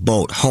car,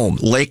 boat, home,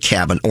 lake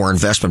cabin, or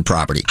investment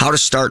property? How to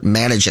start,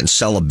 manage, and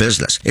sell a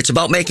business? It's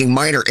about making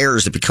minor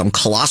errors that become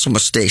colossal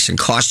mistakes and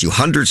cost you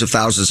hundreds of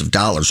thousands of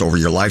dollars over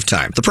your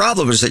lifetime. The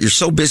problem is that you're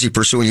so busy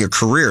pursuing your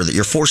career that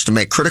you're forced to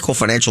make critical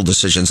financial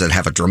decisions that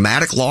have a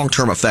dramatic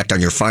long-term effect on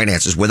your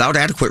finances without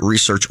adequate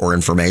research or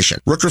information.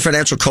 Rooker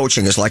Financial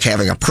Coaching is like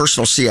having a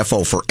personal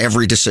CFO for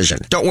every decision.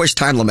 Don't waste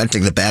time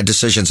lamenting the bad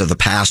decisions of the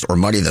past or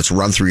money that's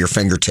run through your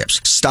fingertips.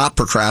 Stop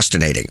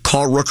procrastinating.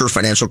 Call Rooker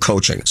Financial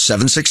Coaching,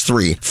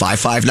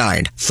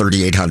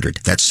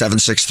 763-559-3800. That's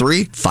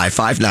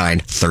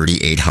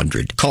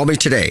 763-559-3800. Call me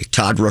today,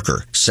 Todd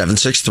Rooker,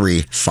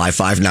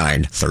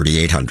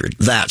 763-559-3800.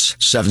 That's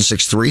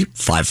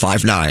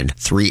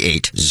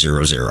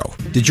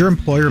 763-559-3800. Did your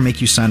employer make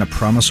you sign a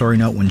promissory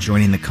note when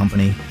joining the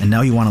company, and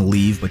now you want to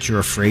leave, but you're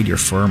afraid your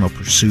firm will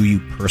pursue you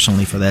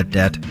personally for that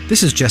debt?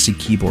 This is Jesse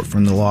Keyboard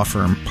from the law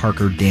firm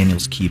Parker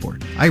Daniels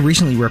Keyboard. I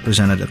recently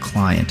represented a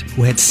client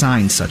who had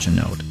signed such a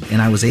note,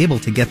 and I was able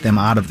to get them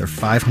out of their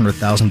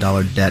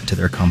 $500,000 debt to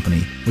their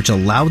company, which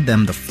allowed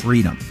them the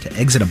freedom to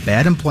exit a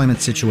bad employment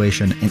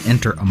situation and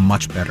enter a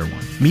much better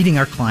one. Meeting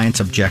our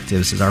clients'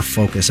 objectives is our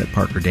focus at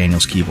Parker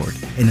Daniels Keyboard,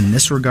 and in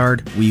this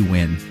regard, we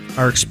win.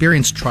 Our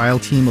experienced trial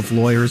team of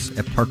lawyers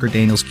at Parker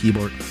Daniels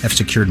Keyboard have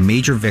secured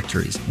major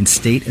victories in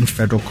state and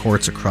federal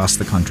courts across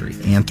the country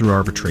and through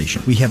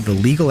arbitration. We have the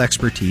legal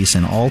expertise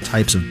in all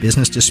types of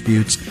business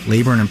disputes,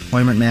 labor and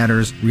employment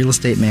matters, real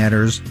estate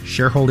matters,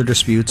 shareholder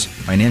disputes,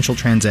 financial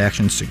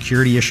transactions,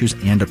 security issues,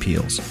 and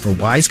appeals. For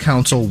wise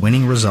counsel,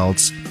 winning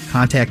results,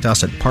 contact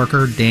us at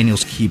Parker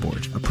Daniels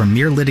Keyboard, a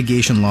premier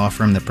litigation law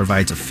firm that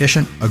provides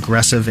efficient,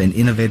 aggressive, and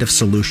innovative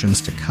solutions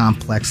to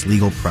complex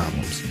legal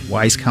problems.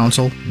 Wise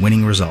counsel,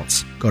 winning results.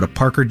 Go to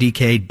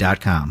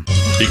parkerdk.com.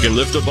 He can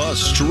lift a bus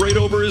straight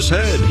over his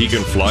head. He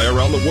can fly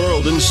around the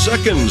world in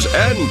seconds.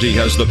 And he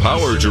has the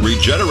power to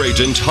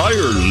regenerate entire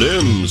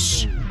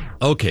limbs.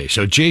 Okay,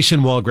 so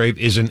Jason Walgrave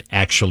isn't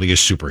actually a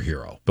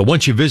superhero. But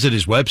once you visit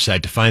his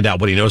website to find out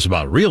what he knows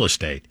about real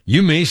estate,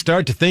 you may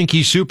start to think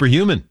he's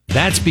superhuman.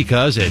 That's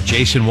because at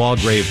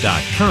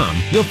jasonwalgrave.com,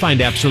 you'll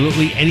find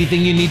absolutely anything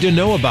you need to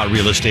know about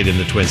real estate in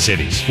the Twin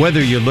Cities.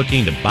 Whether you're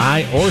looking to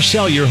buy or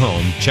sell your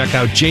home, check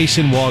out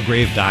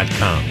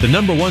jasonwalgrave.com, the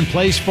 #1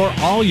 place for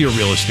all your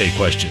real estate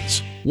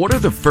questions. What are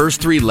the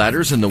first 3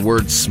 letters in the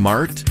word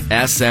SMART?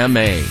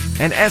 SMA.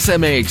 And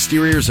SMA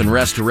Exteriors and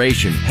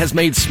Restoration has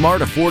made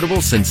smart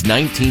affordable since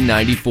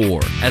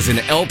 1994. As an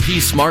LP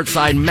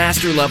SmartSide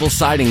Master Level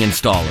Siding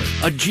Installer,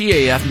 a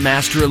GAF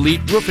Master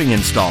Elite Roofing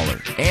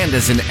Installer, and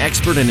as an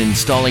expert in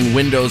installing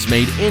windows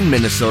made in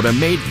Minnesota,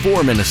 made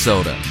for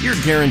Minnesota, you're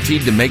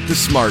guaranteed to make the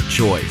smart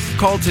choice.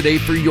 Call today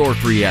for your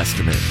free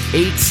estimate.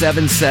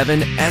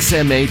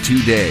 877-SMA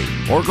today.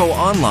 Or go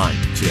online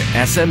to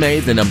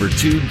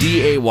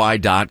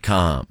SMA2DAY.com.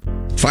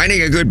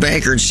 Finding a good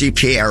banker and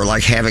CPA are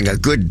like having a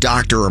good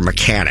doctor or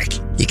mechanic.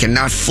 You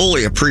cannot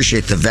fully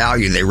appreciate the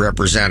value they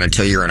represent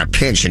until you're in a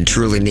pinch and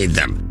truly need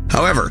them.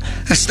 However,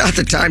 that's not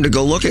the time to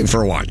go looking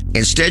for one.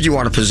 Instead, you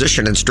want to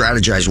position and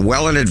strategize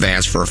well in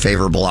advance for a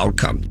favorable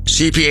outcome.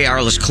 CPA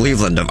Arliss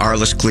Cleveland of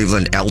Arliss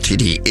Cleveland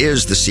LTD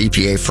is the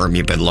CPA firm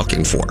you've been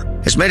looking for.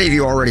 As many of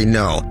you already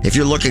know, if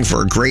you're looking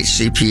for a great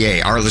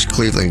CPA, Arliss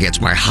Cleveland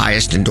gets my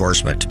highest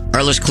endorsement.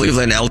 Arliss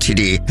Cleveland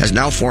LTD has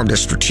now formed a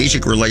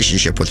strategic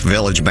relationship with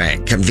Village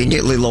Bank,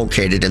 conveniently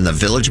located in the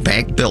Village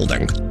Bank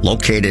building,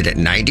 located at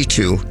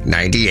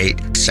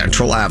 9298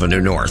 Central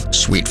Avenue North,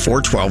 Suite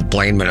 412,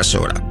 Blaine,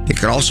 Minnesota. You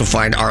can also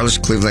find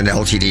Arliss Cleveland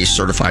LTD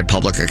certified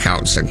public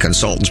accountants and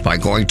consultants by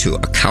going to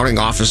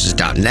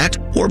accountingoffices.net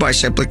or by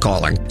simply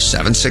calling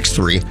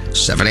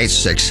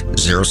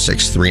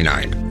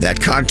 763-786-0639. That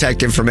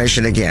contact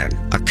information again,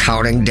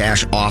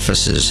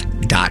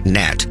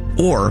 accounting-offices.net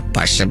or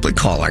by simply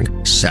calling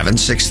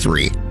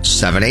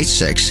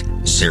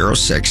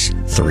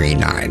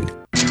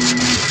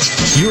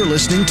 763-786-0639. You're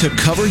listening to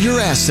Cover Your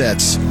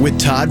Assets with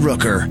Todd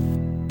Rooker.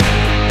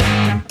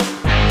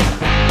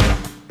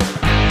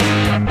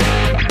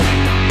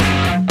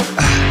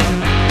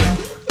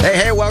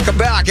 Hey, welcome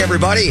back,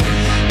 everybody.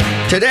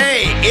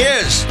 Today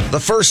is the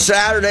first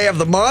Saturday of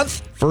the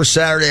month, first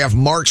Saturday of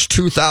March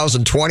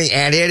 2020,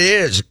 and it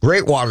is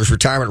Great Waters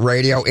Retirement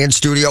Radio. In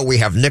studio, we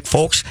have Nick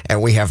Folks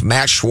and we have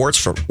Matt Schwartz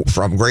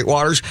from Great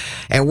Waters,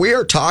 and we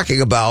are talking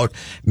about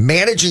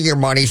managing your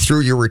money through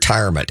your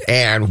retirement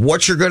and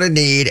what you're going to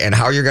need and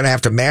how you're going to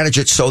have to manage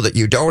it so that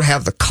you don't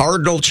have the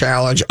cardinal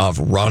challenge of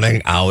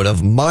running out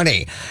of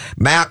money.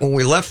 Matt, when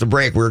we left the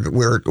break, we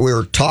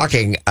were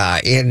talking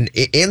in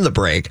the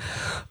break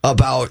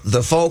about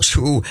the folks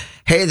who,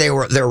 hey, they're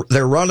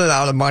running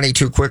out of money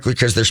too quickly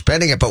because they're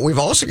spending it. But we've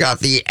also got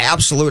the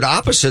absolute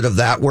opposite of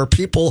that, where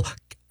people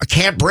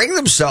can't bring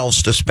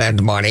themselves to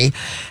spend money,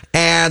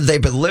 and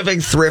they've been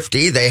living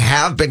thrifty. They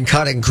have been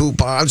cutting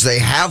coupons. They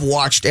have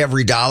watched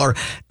every dollar.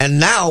 And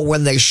now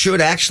when they should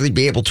actually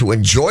be able to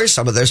enjoy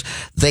some of this,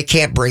 they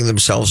can't bring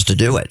themselves to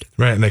do it.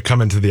 Right. And they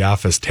come into the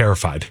office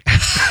terrified.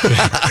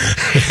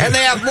 And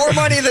they have more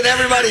money than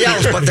everybody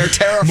else, but they're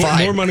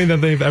terrified. More money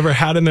than they've ever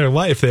had in their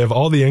life. They have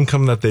all the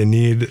income that they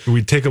need.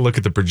 We take a look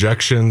at the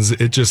projections.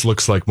 It just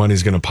looks like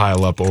money's going to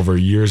pile up over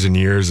years and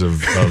years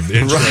of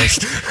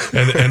interest.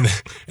 Right.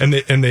 And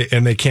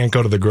they can't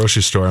go to the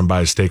grocery store and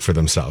buy a steak for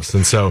themselves.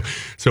 And so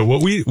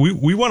what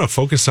we want to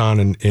focus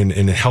on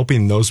in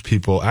helping those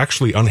people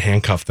actually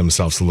unhandcuff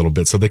themselves a little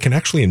bit so they can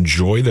actually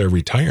enjoy their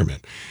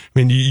retirement. I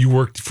mean, you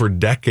worked for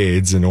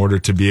decades in order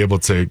to be able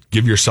to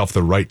give yourself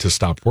the right to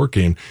stop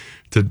working,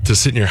 to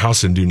sit in your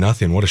house and do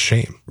nothing. What a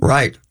shame.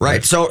 Right.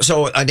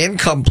 So an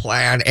income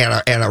plan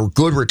and a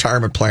good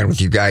retirement plan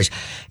with you guys,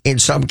 in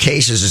some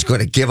cases, is going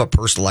to give a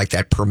person like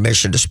that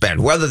permission to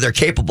spend. Whether they're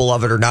capable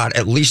of it or not,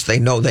 at least they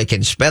know they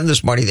can spend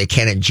this money, they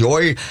can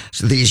enjoy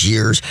these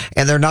years,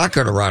 and they're not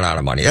going to run out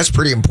of money. That's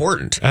pretty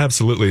important.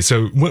 Absolutely.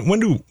 So when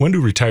do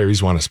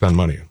retirees want to spend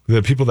money?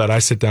 The people that I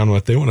sit down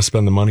with, they want to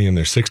spend the money in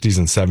their 60s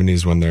and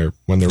 70s when they're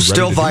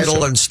still ready to vital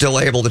do so. And still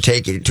able to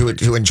take it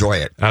to enjoy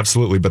it.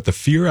 Absolutely. But the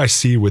fear I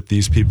see with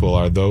these people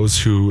are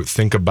those who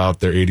think about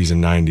their 80s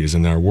and 90s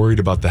and are worried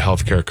about the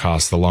healthcare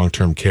costs, the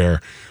long-term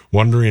care,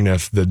 wondering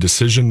if the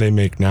decision they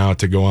make now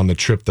to go on the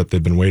trip that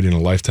they've been waiting a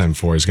lifetime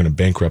for is going to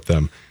bankrupt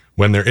them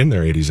when they're in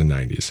their 80s and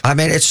 90s. I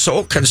mean, it's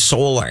so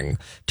consoling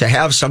to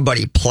have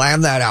somebody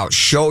plan that out,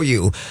 show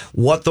you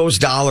what those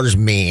dollars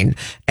mean,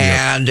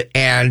 and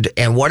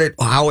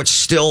how it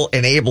still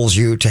enables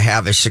you to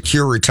have a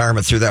secure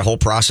retirement through that whole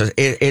process.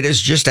 It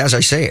is just, as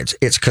I say,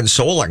 it's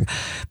consoling.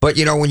 But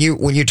you know, when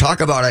you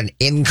talk about an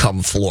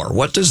income floor,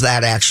 what does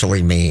that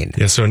actually mean?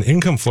 Yeah, so an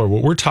income floor,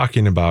 what we're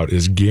talking about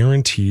is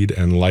guaranteed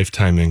and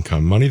lifetime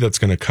income, money that's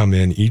going to come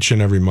in each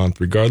and every month,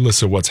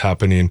 regardless of what's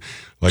happening.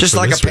 Just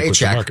like a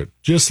paycheck.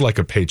 Just like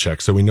a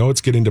paycheck. So we know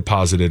it's getting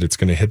deposited. It's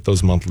going to hit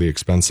those monthly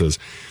expenses.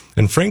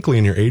 And frankly,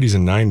 in your 80s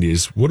and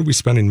 90s, what are we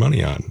spending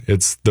money on?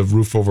 It's the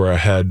roof over our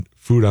head,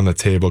 food on the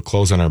table,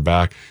 clothes on our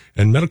back,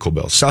 and medical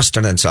bills.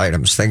 Sustenance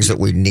items, things that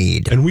we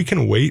need. And we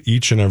can wait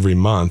each and every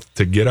month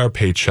to get our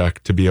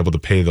paycheck to be able to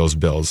pay those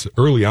bills.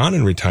 Early on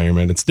in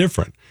retirement, it's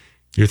different.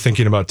 You're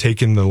thinking about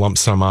taking the lump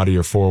sum out of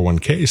your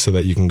 401k so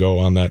that you can go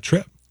on that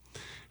trip.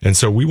 And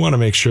so we want to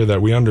make sure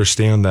that we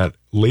understand that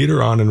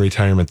later on in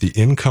retirement, the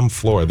income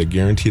floor, the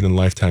guaranteed and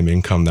lifetime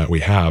income that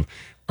we have,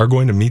 are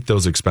going to meet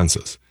those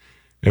expenses.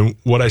 And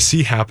what I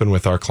see happen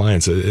with our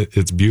clients,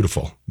 it's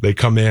beautiful. They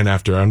come in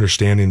after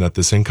understanding that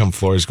this income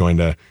floor is going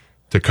to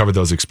cover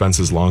those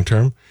expenses long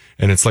term,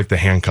 and it's like the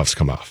handcuffs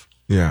come off.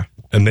 Yeah.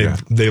 And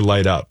they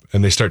light up,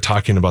 and they start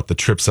talking about the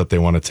trips that they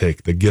want to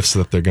take, the gifts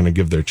that they're going to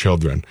give their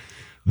children,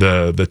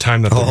 the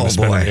time that they're going to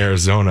spend in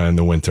Arizona in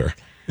the winter.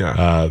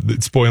 Yeah.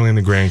 Spoiling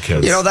the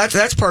grandkids. You know,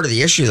 that's part of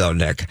the issue, though,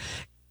 Nick.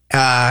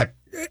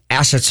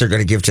 Assets they're going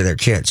to give to their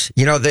kids.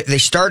 You know, they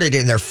started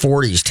in their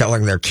 40s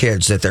telling their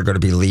kids that they're going to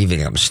be leaving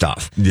them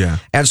stuff. Yeah.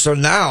 And so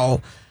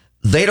now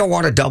they don't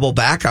want to double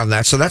back on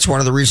that. So that's one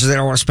of the reasons they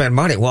don't want to spend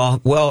money.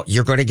 Well,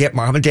 you're going to get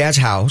mom and dad's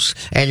house,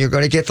 and you're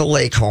going to get the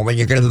lake home, and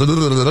you're going to,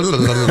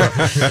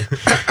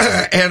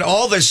 and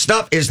all this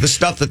stuff is the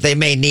stuff that they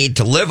may need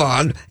to live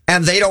on,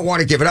 and they don't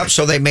want to give it up.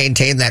 So they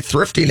maintain that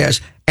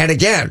thriftiness. And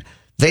again,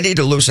 they need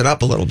to loosen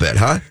up a little bit,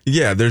 huh?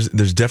 Yeah, there's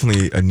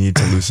definitely a need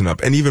to loosen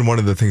up. And even one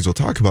of the things we'll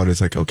talk about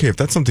is like, okay, if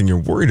that's something you're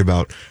worried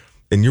about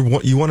and you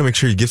want to make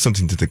sure you give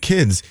something to the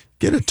kids,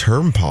 get a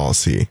term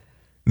policy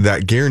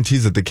that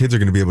guarantees that the kids are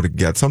going to be able to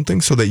get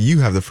something so that you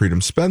have the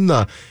freedom. Spend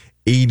the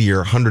 $80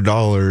 or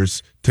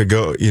 $100 to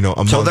go, a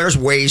month. So there's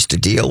ways to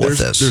deal with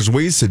this. There's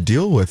ways to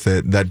deal with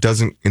it that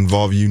doesn't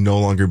involve you no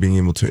longer being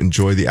able to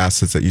enjoy the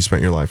assets that you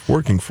spent your life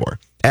working for.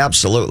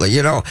 Absolutely.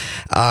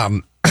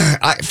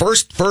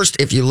 First,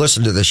 if you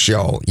listen to the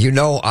show,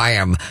 I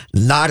am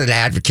not an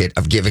advocate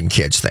of giving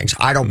kids things.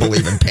 I don't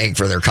believe in paying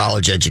for their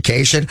college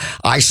education.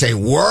 I say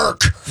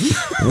work.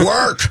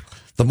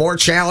 The more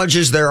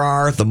challenges there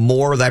are, the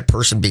more that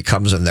person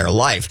becomes in their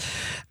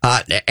life.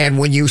 And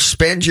when you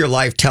spend your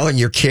life telling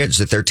your kids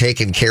that they're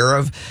taken care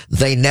of,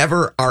 they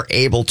never are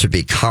able to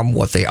become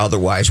what they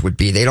otherwise would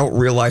be. They don't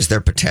realize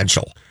their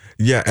potential.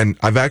 Yeah, and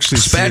I've actually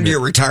spend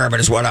your retirement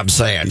is what I'm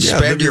saying. Yeah,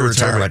 spend your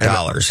retirement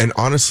dollars. And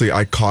honestly,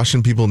 I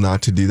caution people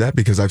not to do that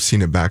because I've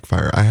seen it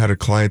backfire. I had a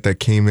client that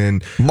came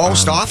in.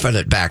 Most often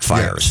it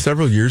backfires.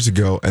 Several years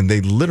ago, and they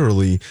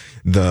literally,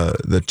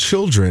 the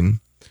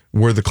children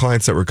were the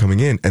clients that were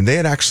coming in, and they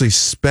had actually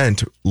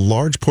spent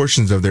large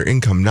portions of their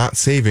income not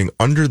saving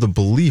under the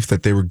belief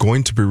that they were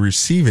going to be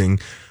receiving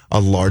a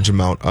large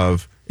amount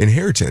of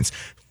inheritance.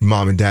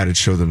 Mom and dad had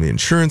showed them the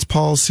insurance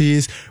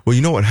policies. Well,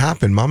 you know what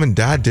happened? Mom and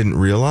dad didn't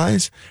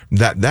realize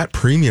that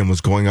premium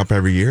was going up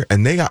every year,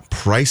 and they got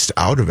priced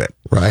out of it.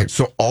 Right.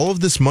 So all of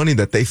this money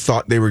that they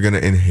thought they were going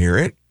to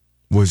inherit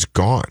was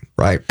gone.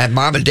 Right. And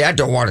mom and dad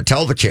don't want to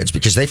tell the kids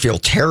because they feel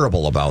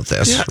terrible about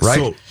this. Yeah,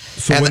 right.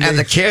 So and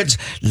the kids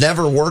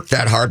never work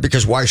that hard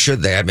because why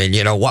should they? I mean,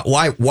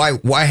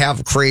 why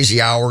have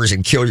crazy hours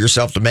and kill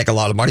yourself to make a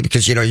lot of money?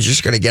 Because, you're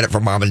just going to get it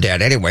from mom and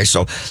dad anyway.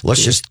 So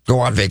let's just go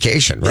on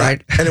vacation,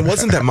 right? And it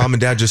wasn't that mom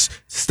and dad just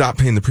stopped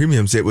paying the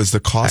premiums. It was the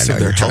cost of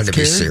their health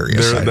care,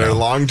 their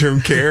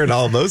long-term care and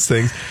all those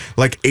things,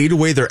 like ate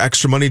away their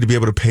extra money to be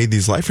able to pay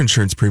these life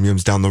insurance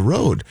premiums down the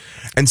road.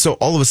 And so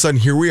all of a sudden,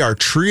 here we are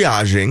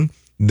triaging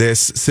this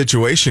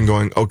situation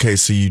going, okay,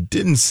 so you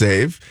didn't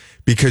save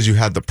because you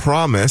had the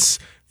promise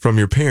from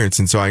your parents.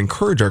 And so I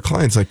encourage our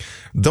clients,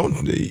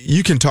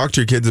 you can talk to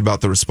your kids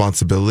about the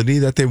responsibility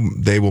that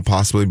they will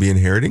possibly be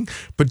inheriting,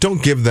 but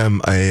don't give them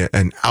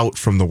an out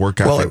from the work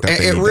ethic that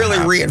they it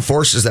really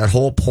reinforces that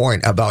whole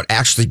point about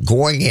actually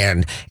going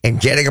in and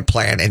getting a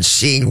plan and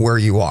seeing where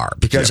you are.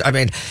 Because,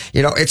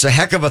 it's a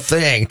heck of a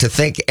thing to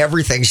think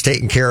everything's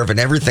taken care of and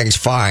everything's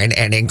fine,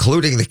 and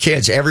including the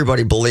kids,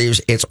 everybody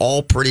believes it's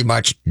all pretty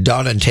much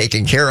done and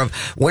taken care of,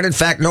 when in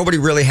fact, nobody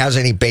really has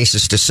any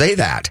basis to say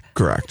that.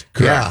 Correct.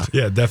 Yeah,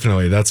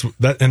 definitely.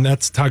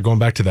 That's Todd, going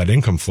back to that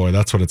income floor.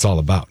 That's what it's all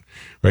about,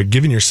 right?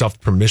 Giving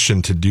yourself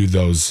permission to do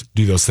those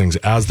things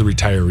as the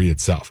retiree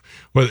itself.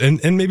 Well,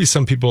 and maybe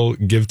some people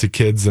give to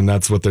kids, and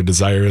that's what their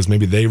desire is.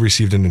 Maybe they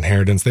received an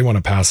inheritance. They want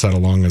to pass that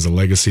along as a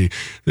legacy.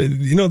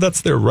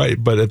 That's their right.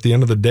 But at the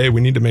end of the day, we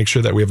need to make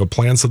sure that we have a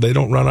plan so they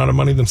don't run out of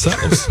money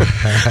themselves.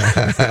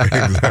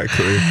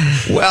 Exactly.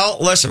 Well,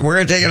 listen, we're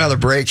going to take another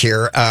break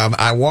here.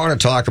 I want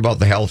to talk about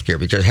the healthcare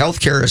because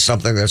healthcare is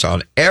something that's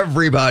on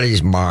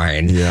everybody's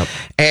mind. Yep.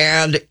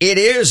 And it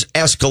is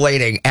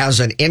escalating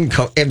as an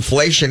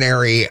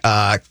inflationary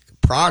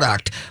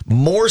product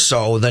more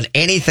so than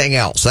anything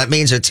else. That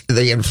means it's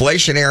the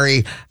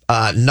inflationary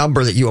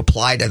number that you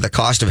apply to the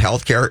cost of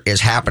healthcare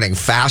is happening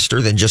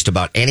faster than just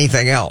about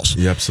anything else.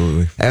 Yeah,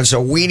 absolutely. And so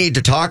we need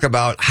to talk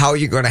about how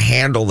you're going to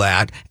handle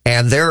that.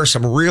 And there are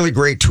some really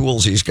great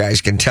tools these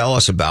guys can tell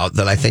us about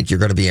that I think you're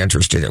going to be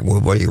interested in. We'll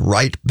be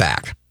right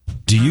back.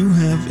 Do you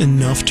have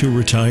enough to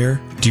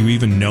retire? Do you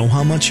even know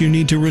how much you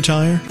need to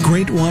retire?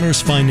 Great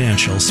Waters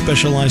Financial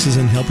specializes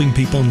in helping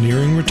people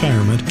nearing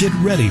retirement get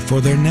ready for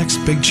their next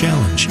big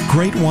challenge.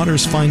 Great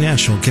Waters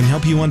Financial can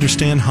help you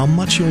understand how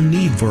much you'll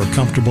need for a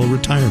comfortable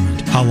retirement,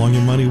 how long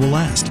your money will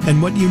last,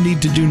 and what you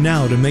need to do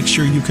now to make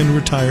sure you can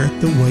retire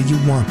the way you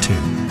want to.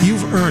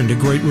 You've earned a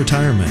great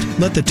retirement.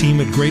 Let the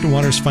team at Great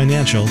Waters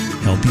Financial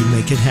help you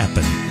make it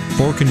happen.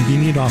 4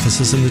 convenient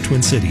offices in the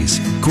Twin Cities.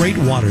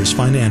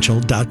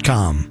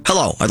 GreatWatersFinancial.com.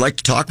 Hello, I'd like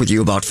to talk with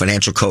you about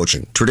financial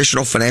coaching.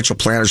 Traditional financial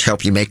planners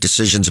help you make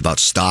decisions about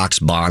stocks,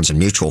 bonds, and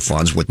mutual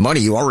funds with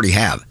money you already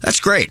have. That's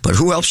great, but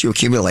who helps you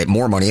accumulate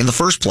more money in the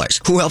first place?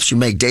 Who helps you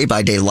make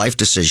day-by-day life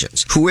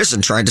decisions? Who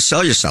isn't trying to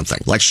sell you something?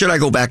 Like, should I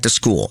go back to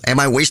school? Am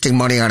I wasting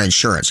money on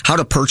insurance? How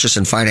to purchase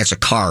and finance a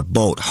car,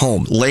 boat,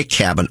 home, lake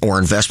cabin, or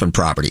investment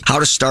property? How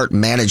to start,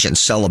 manage, and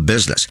sell a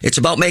business? It's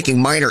about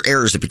making minor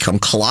errors that become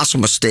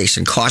colossal mistakes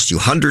and cost cost you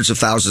hundreds of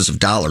thousands of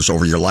dollars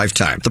over your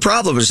lifetime. The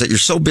problem is that you're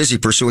so busy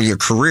pursuing your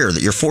career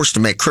that you're forced to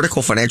make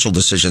critical financial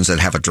decisions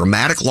that have a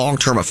dramatic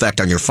long-term effect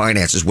on your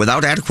finances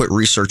without adequate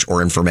research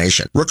or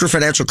information. Rooker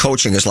Financial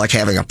Coaching is like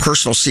having a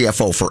personal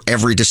CFO for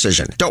every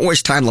decision. Don't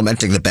waste time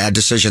lamenting the bad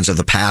decisions of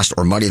the past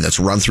or money that's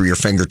run through your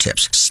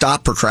fingertips.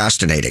 Stop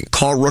procrastinating.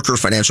 Call Rooker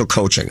Financial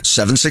Coaching,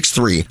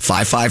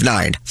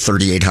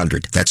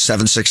 763-559-3800. That's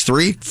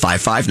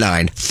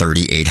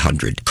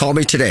 763-559-3800. Call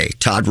me today,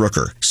 Todd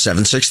Rooker,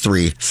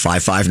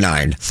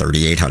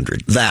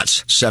 763-559-3800.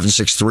 That's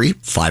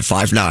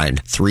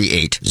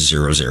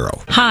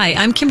 763-559-3800. Hi,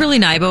 I'm Kimberly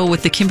Nybo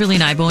with the Kimberly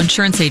Nybo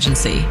Insurance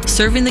Agency,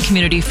 serving the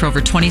community for over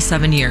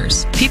 27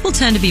 years. People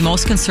tend to be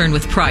most concerned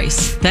with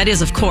price. That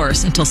is, of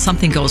course, until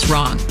something goes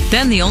wrong.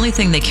 Then the only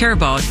thing they care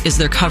about is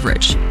their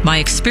coverage. My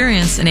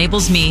experience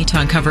enables me to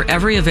uncover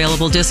every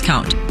available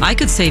discount. I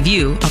could save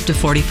you up to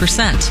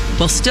 40%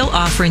 while still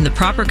offering the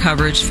proper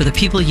coverage for the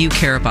people you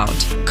care about.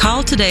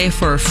 Call today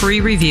for a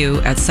free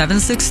review at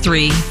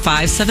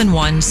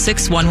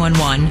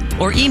 763-571-6111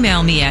 or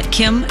email me at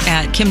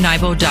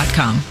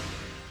kim@kimnybo.com.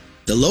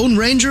 The Lone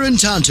Ranger and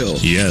Tonto.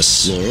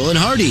 Yes. Laurel and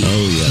Hardy.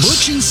 Oh, yes.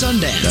 Butch and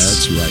Sundance.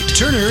 That's right.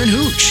 Turner and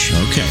Hooch.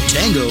 Okay.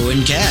 Tango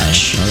and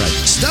Cash. All right.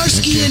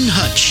 Starsky and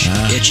Hutch.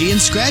 Itchy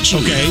and Scratchy.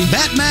 Okay.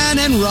 Batman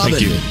and Robin.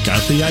 Thank you. Got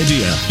the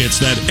idea. It's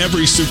that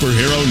every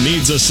superhero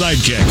needs a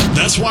sidekick.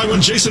 That's why when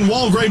Jason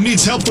Walgrave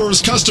needs help for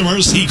his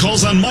customers, he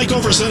calls on Mike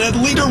Overson at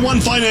Leader One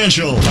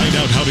Financial. Find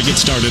out how to get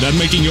started on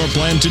making your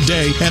plan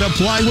today at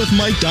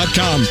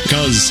applywithmike.com,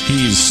 because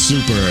he's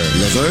super.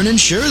 Laverne and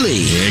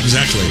Shirley.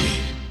 Exactly.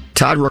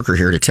 Todd Rooker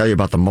here to tell you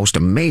about the most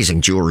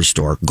amazing jewelry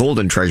store,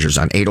 Golden Treasures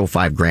on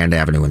 805 Grand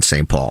Avenue in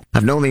St. Paul.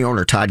 I've known the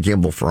owner, Todd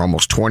Gimble, for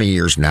almost 20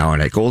 years now,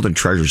 and at Golden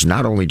Treasures,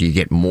 not only do you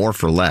get more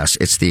for less,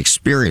 it's the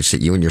experience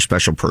that you and your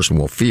special person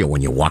will feel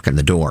when you walk in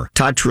the door.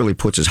 Todd truly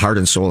puts his heart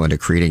and soul into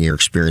creating your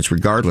experience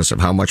regardless of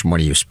how much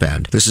money you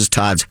spend. This is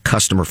Todd's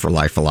customer for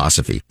life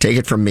philosophy. Take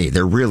it from me,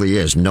 there really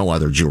is no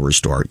other jewelry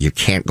store. You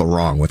can't go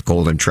wrong with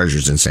Golden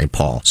Treasures in St.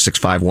 Paul.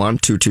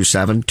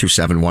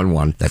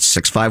 651-227-2711. That's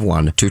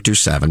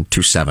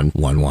 651-227-2711.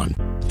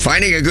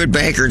 Finding a good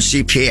banker and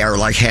CPA are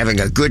like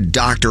having a good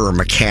doctor or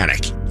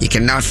mechanic. You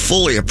cannot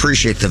fully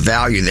appreciate the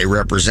value they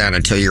represent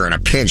until you're in a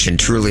pinch and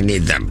truly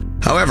need them.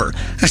 However,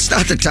 that's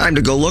not the time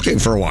to go looking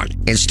for one.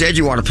 Instead,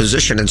 you want to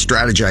position and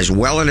strategize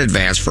well in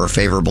advance for a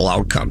favorable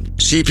outcome.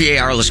 CPA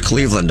Arliss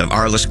Cleveland of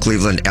Arliss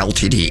Cleveland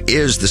LTD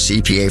is the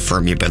CPA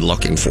firm you've been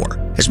looking for.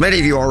 As many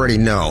of you already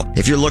know,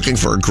 if you're looking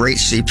for a great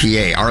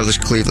CPA, Arliss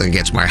Cleveland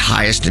gets my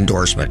highest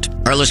endorsement.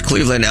 Arliss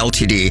Cleveland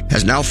LTD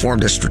has now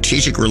formed a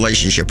strategic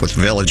relationship with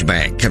Village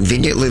Bank,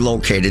 conveniently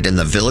located in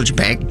the Village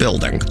Bank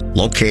building,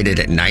 located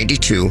at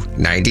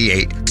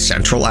 9298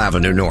 Central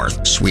Avenue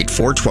North, Suite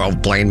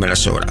 412, Blaine,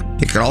 Minnesota.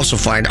 You can also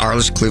find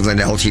Arliss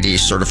Cleveland LTD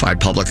certified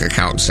public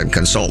accountants and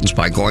consultants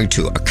by going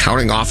to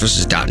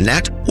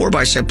accountingoffices.net or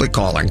by simply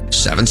calling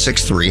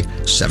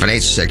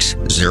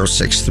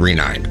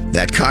 763-786-0639.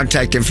 That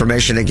contact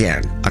information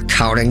again,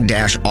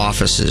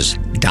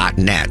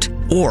 accounting-offices.net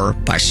or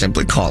by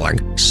simply calling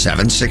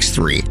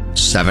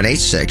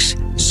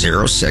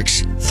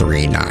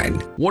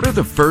 763-786-0639. What are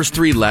the first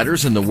three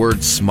letters in the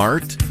word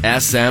SMART?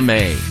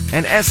 SMA.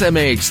 And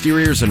SMA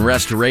Exteriors and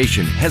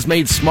Restoration has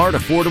made smart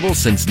affordable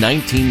since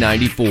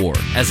 1994.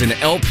 As an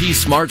LP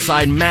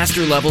SmartSide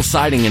Master Level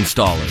Siding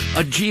Installer,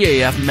 a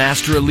GAF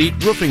Master Elite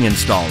Roofing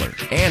Installer,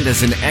 and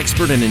as an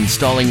expert in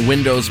installing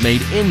windows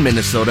made in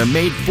Minnesota,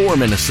 made for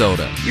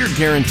Minnesota, you're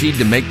guaranteed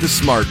to make the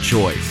smart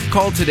choice.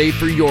 Call today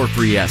for your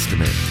free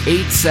estimate.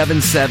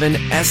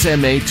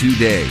 877-SMA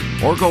today,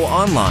 or go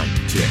online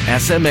to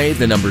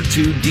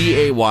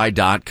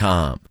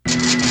SMA2DAY.com.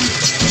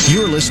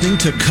 You're listening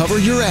to Cover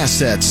Your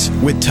Assets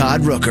with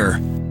Todd Rooker.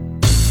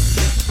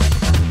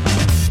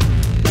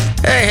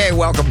 Hey,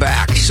 welcome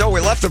back. So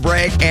we left the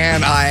break,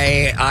 and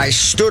I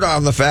stood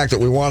on the fact that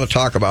we want to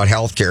talk about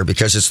healthcare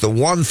because it's the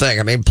one thing.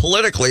 I mean,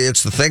 politically,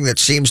 it's the thing that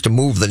seems to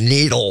move the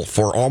needle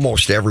for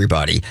almost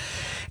everybody.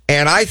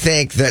 And I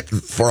think that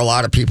for a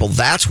lot of people,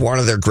 that's one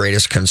of their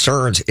greatest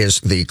concerns is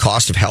the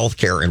cost of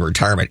healthcare in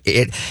retirement.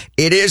 It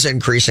is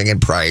increasing in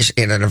price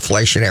in an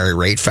inflationary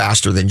rate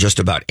faster than just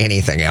about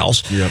anything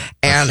else. Yep,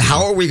 and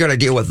how are we going to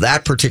deal with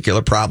that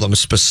particular problem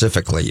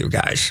specifically, you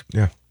guys?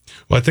 Yeah.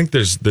 Well, I think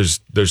there's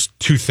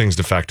two things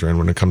to factor in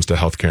when it comes to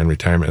healthcare and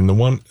retirement. And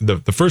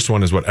the first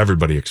one is what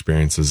everybody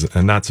experiences,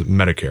 and that's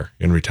Medicare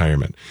in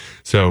retirement.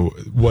 So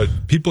what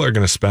people are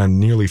going to spend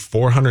nearly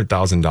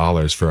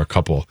 $400,000 for a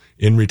couple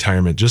in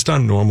retirement just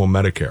on normal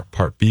Medicare,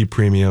 Part B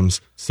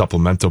premiums,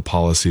 supplemental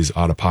policies,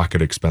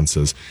 out-of-pocket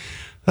expenses.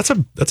 That's a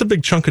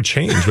big chunk of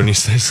change when you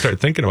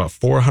start thinking about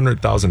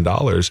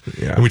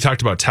 $400,000. Yeah. And we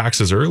talked about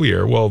taxes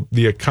earlier. Well,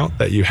 the account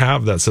that you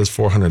have that says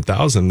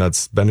 $400,000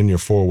 that's been in your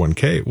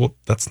 401k, well,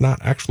 that's not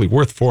actually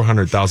worth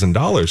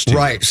 $400,000 to you.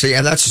 Right. See,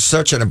 and that's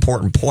such an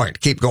important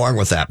point. Keep going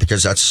with that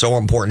because that's so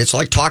important. It's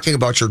like talking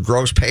about your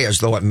gross pay as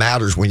though it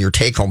matters when your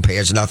take-home pay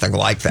is nothing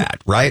like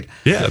that, right?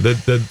 Yeah.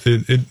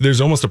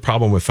 There's almost a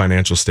problem with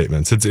financial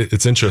statements.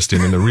 It's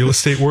interesting in the real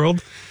estate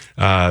world.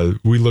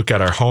 We look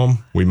at our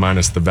home, we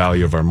minus the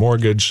value of our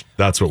mortgage.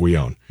 That's what we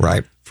own.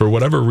 Right. For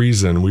whatever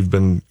reason, we've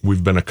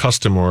been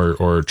accustomed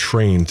or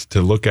trained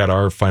to look at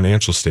our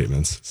financial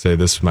statements. Say,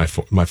 this is my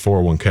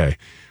 401k.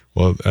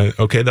 Well,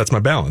 okay, that's my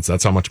balance.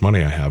 That's how much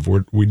money I have.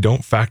 We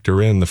don't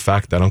factor in the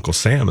fact that Uncle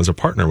Sam is a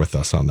partner with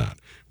us on that.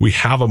 We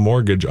have a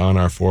mortgage on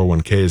our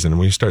 401ks, and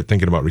when you start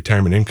thinking about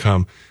retirement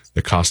income,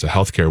 the cost of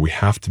healthcare, we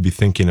have to be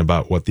thinking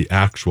about what the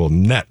actual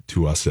net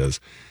to us is,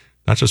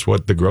 not just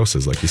what the gross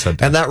is, like you said.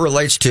 And that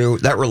relates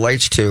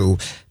to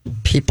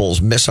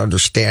people's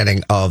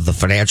misunderstanding of the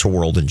financial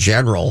world in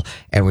general.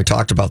 And we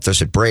talked about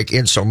this at break,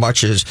 in so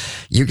much as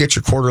you get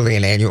your quarterly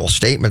and annual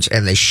statements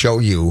and they show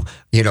you,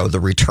 the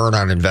return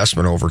on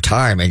investment over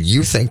time. And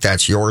you think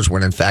that's yours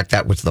when in fact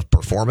that was the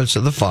performance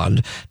of the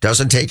fund,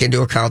 doesn't take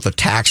into account the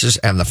taxes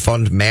and the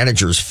fund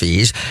manager's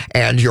fees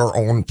and your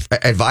own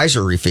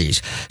advisory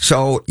fees.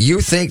 So you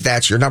think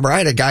that's your number. I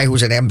had a guy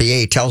who's an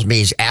MBA tells me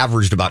he's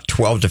averaged about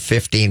 12 to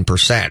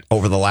 15%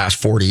 over the last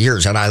 40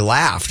 years. And I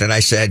laughed and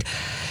I said,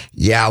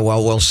 yeah,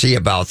 well, we'll see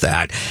about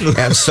that.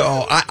 And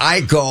so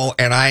I go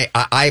and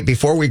I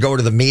before we go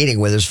to the meeting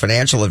with his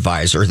financial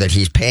advisor that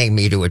he's paying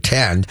me to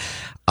attend,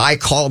 I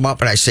call him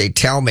up and I say,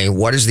 tell me,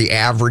 what is the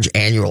average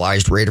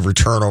annualized rate of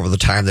return over the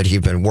time that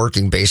he's been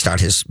working based on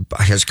his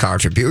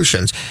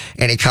contributions?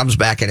 And he comes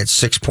back and it's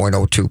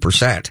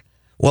 6.02%.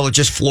 Well, it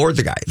just floored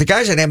the guy. The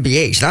guy's an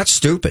MBA. He's not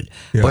stupid.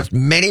 Yeah. But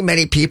many,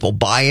 many people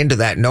buy into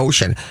that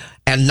notion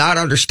and not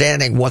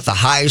understanding what the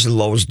highs and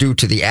lows do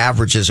to the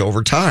averages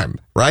over time,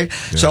 right?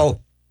 Yeah. So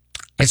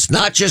it's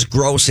not just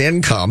gross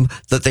income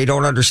that they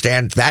don't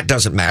understand. That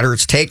doesn't matter.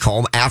 It's take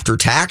home after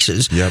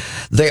taxes. Yep.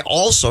 They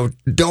also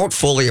don't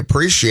fully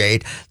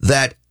appreciate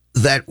that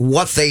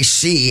what they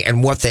see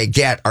and what they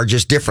get are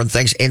just different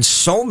things in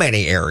so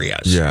many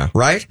areas. Yeah.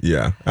 Right?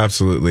 Yeah,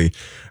 absolutely.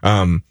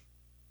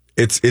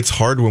 It's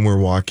hard when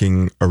we're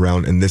walking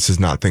around and this is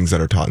not things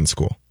that are taught in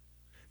school.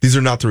 These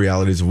are not the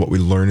realities of what we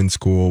learn in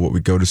school, what we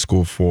go to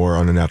school for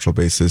on a natural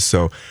basis.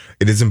 So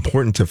it is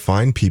important to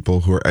find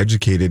people who are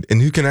educated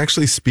and who can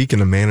actually speak in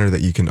a manner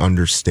that you can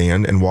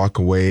understand and walk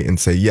away and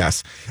say,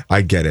 yes,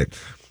 I get it.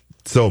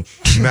 So,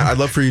 Matt, I'd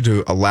love for you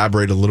to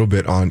elaborate a little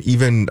bit on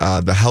even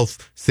the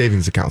health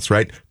savings accounts,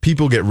 right?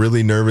 People get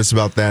really nervous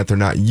about that. They're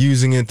not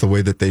using it the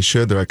way that they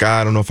should. They're like,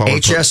 I don't know if I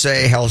want to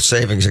HSA health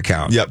savings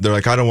account. Yep. They're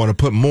like, I don't want to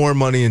put more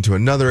money into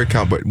another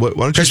account. But why don't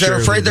you Because they're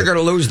afraid they're going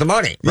to lose the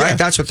money, right? Yeah.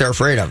 That's what they're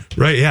afraid of.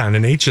 Right, yeah. And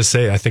an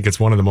HSA, I think it's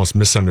one of the most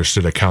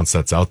misunderstood accounts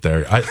that's out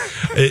there.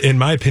 In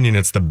my opinion,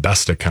 it's the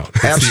best account.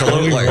 It's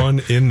Absolutely. the only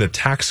one in the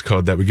tax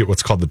code that we get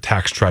what's called the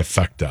tax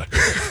trifecta.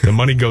 The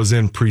money goes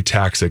in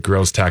pre-tax, it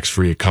grows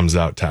tax-free, it comes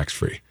out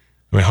tax-free.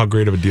 I mean, how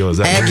great of a deal is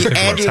that?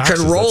 And you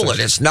can roll it.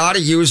 It's not a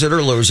use it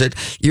or lose it.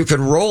 You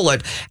can roll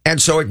it. And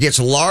so it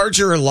gets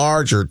larger and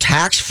larger,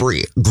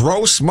 tax-free,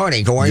 gross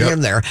money going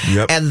in there.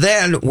 Yep. And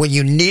then when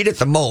you need it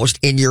the most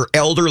in your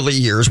elderly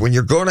years, when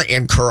you're going to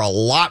incur a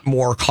lot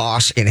more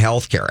costs in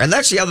healthcare. And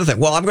that's the other thing.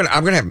 Well,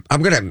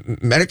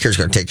 Medicare's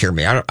going to take care of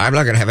me. I'm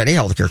not going to have any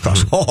healthcare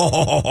costs.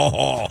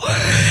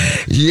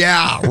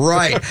 Yeah,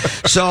 right.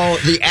 So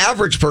the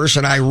average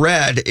person I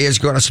read is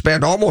going to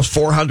spend almost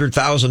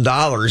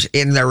 $400,000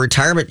 in their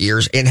retirement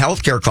years in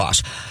healthcare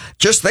costs.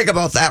 Just think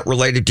about that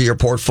related to your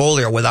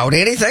portfolio without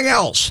anything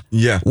else.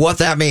 Yeah. What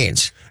that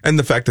means. And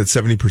the fact that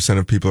 70%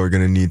 of people are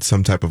going to need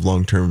some type of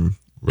long-term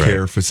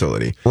care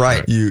facility.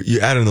 Right. You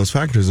add in those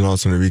factors and all of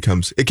a sudden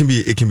it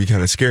can be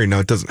kind of scary.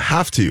 Now it doesn't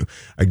have to.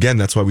 Again,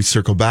 that's why we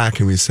circle back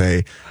and we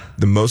say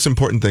the most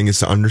important thing is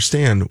to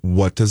understand,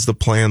 what does the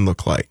plan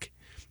look like?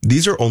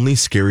 These are only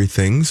scary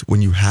things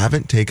when you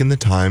haven't taken the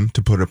time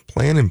to put a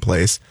plan in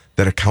place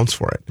that accounts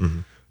for it.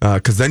 Mm-hmm.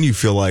 'Cause then you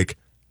feel like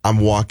I'm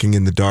walking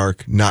in the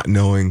dark, not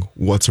knowing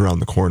what's around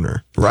the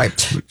corner.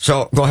 Right.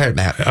 So go ahead,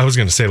 Matt. I was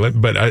going to say,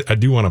 but I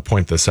do want to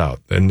point this out.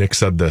 And Nick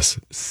said this,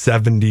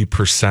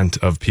 70%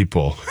 of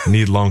people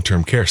need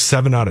long-term care.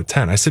 7 out of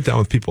 10. I sit down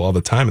with people all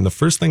the time. And the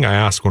first thing I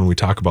ask when we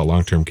talk about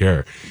long-term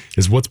care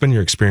is, what's been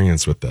your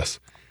experience with this?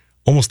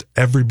 Almost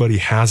everybody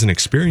has an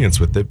experience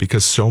with it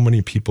because so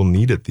many people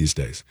need it these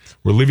days.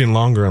 We're living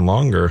longer and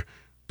longer.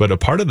 But a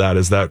part of that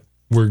is that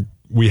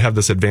we have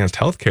this advanced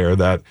healthcare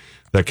that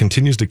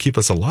continues to keep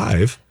us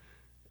alive,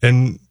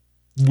 and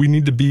we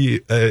need to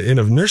be in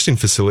a nursing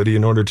facility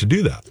in order to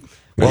do that.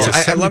 Well,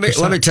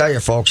 let me tell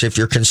you, folks, if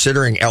you're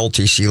considering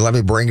LTC, let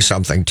me bring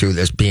something to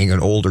this, being an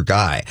older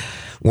guy.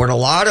 When a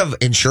lot of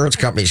insurance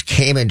companies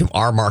came into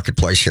our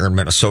marketplace here in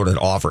Minnesota to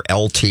offer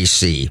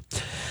LTC,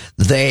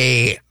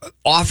 they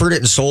offered it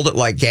and sold it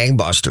like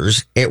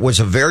gangbusters. It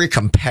was a very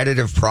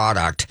competitive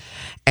product,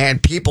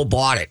 and people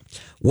bought it.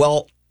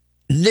 Well,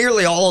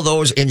 nearly all of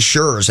those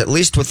insurers, at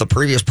least with the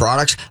previous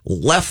products,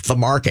 left the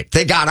market.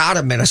 They got out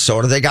of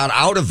Minnesota. They got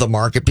out of the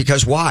market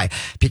because why?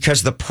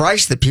 Because the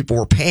price that people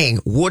were paying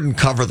wouldn't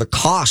cover the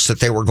costs that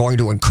they were going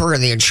to incur,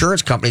 and the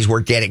insurance companies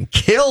were getting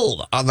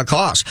killed on the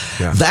cost.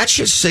 Yeah. That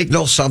should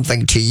signal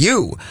something to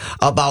you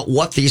about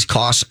what these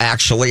costs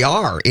actually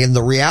are in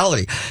the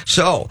reality.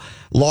 So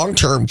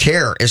long-term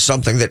care is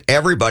something that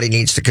everybody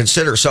needs to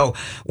consider. So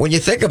when you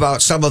think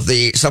about some of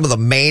the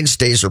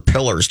mainstays or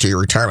pillars to your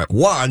retirement,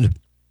 one,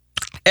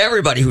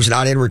 everybody who's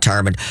not in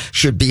retirement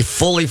should be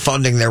fully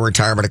funding their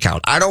retirement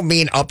account. I don't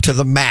mean up to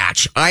the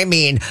match. I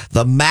mean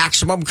the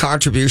maximum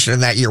contribution in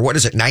that year. What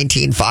is it,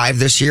 $19,500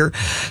 this year?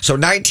 So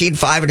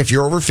 $19,500, and if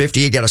you're over 50,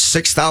 you get a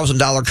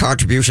 $6,000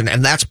 contribution,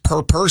 and that's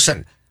per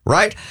person,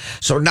 right?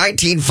 So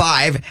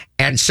 $19,500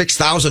 and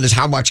 $6,000 is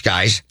how much,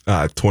 guys?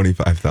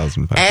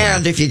 $25,500.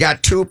 And if you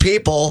got two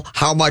people,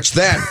 how much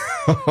then?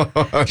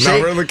 Now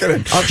we're looking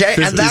at okay,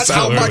 and that's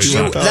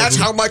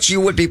how much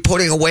you would be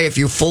putting away if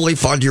you fully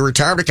fund your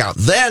retirement account.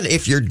 Then,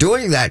 if you're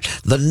doing that,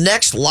 the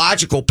next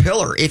logical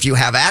pillar, if you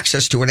have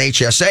access to an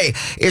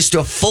HSA, is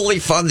to fully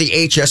fund the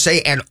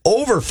HSA and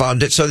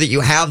overfund it so that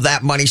you have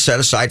that money set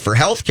aside for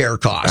healthcare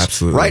costs.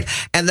 Absolutely. Right?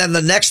 And then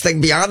the next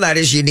thing beyond that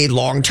is you need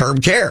long-term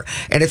care.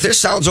 And if this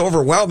sounds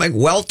overwhelming,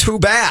 well, too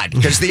bad,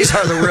 because these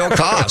are the real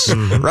costs,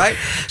 right?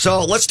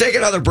 So let's take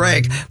another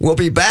break. We'll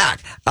be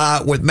back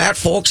with Matt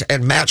Folks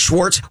and Matt Schwartz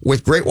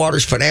with Great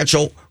Waters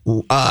Financial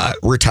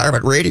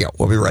Retirement Radio.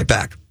 We'll be right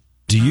back.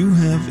 Do you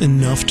have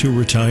enough to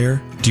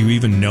retire? Do you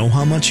even know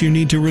how much you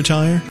need to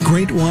retire?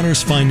 Great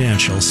Waters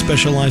Financial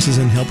specializes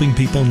in helping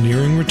people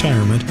nearing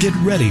retirement get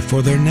ready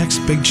for their next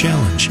big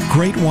challenge.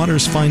 Great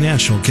Waters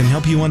Financial can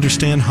help you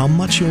understand how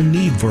much you'll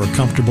need for a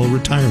comfortable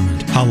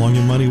retirement, how long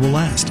your money will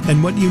last,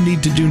 and what you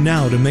need to do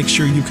now to make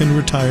sure you can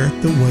retire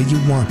the way you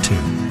want to.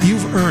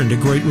 You've earned a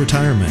great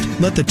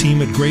retirement. Let the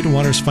team at Great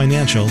Waters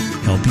Financial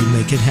help you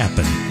make it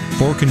happen.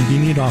 4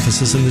 convenient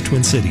offices in the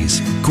Twin Cities.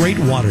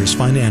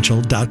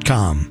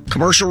 GreatWatersFinancial.com.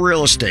 Commercial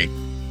real estate.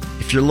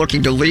 If you're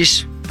looking to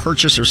lease,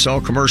 purchase, or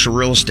sell commercial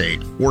real estate,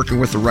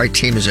 working with the right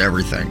team is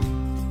everything.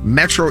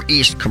 Metro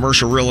East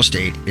Commercial Real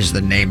Estate is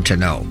the name to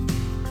know.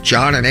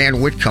 John and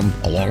Ann Whitcomb,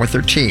 along with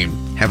their team,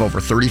 have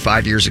over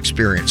 35 years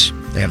experience.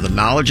 They have the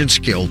knowledge and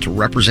skill to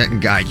represent and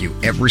guide you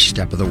every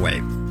step of the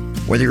way.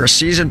 Whether you're a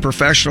seasoned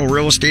professional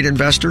real estate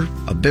investor,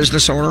 a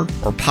business owner,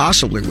 or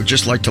possibly would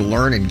just like to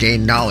learn and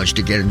gain knowledge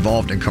to get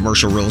involved in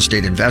commercial real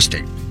estate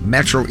investing,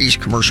 Metro East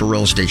Commercial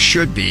Real Estate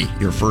should be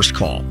your first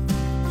call.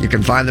 You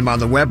can find them on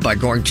the web by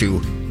going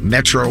to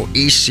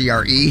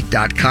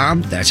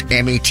metroeastcre.com. That's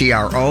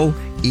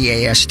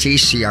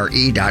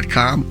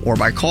metroeastcre.com, or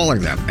by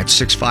calling them at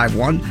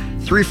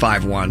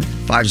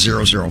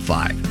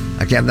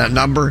 651-351-5005. Again, that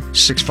number,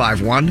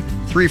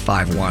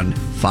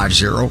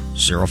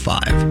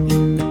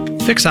 651-351-5005.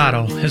 Fix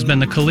Auto has been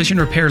the collision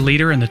repair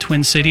leader in the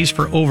Twin Cities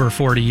for over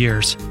 40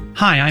 years.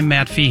 Hi, I'm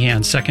Matt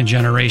Feehan,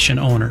 second-generation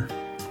owner.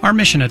 Our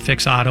mission at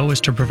Fix Auto is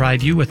to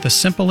provide you with the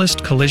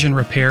simplest collision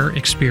repair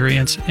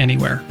experience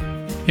anywhere.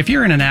 If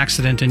you're in an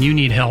accident and you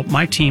need help,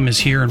 my team is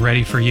here and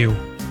ready for you.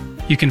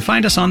 You can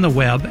find us on the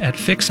web at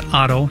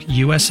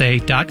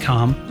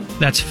fixautousa.com.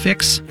 That's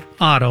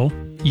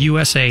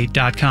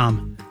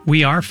fixautousa.com.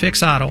 We are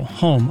Fix Auto,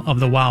 home of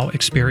the WOW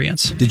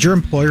experience. Did your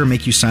employer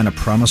make you sign a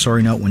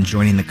promissory note when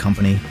joining the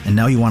company, and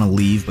now you want to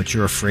leave, but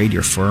you're afraid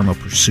your firm will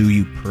pursue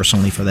you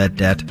personally for that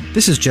debt?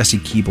 This is Jesse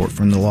Keyboard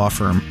from the law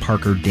firm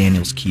Parker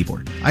Daniels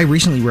Keyboard. I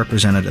recently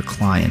represented a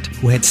client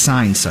who had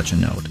signed such a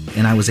note,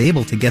 and I was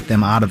able to get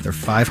them out of their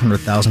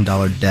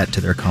 $500,000 debt to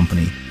their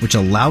company, which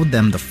allowed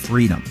them the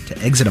freedom to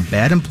exit a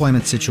bad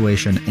employment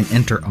situation and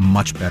enter a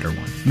much better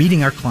one.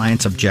 Meeting our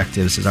clients'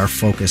 objectives is our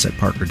focus at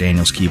Parker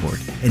Daniels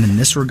Keyboard, and in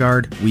this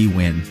regard, we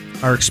win.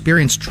 Our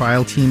experienced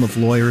trial team of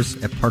lawyers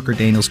at Parker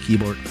Daniels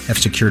Keyboard have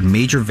secured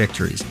major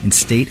victories in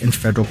state and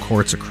federal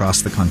courts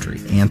across the country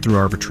and through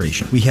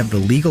arbitration. We have the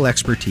legal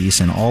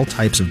expertise in all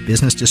types of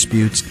business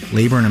disputes,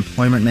 labor and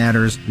employment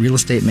matters, real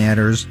estate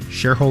matters,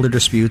 shareholder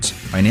disputes,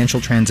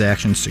 financial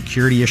transactions,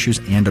 security issues,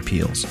 and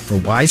appeals. For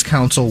wise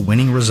counsel,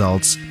 winning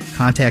results,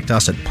 contact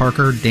us at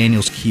Parker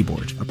Daniels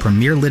Keyboard, a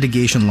premier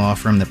litigation law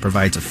firm that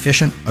provides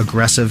efficient,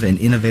 aggressive, and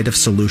innovative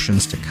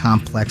solutions to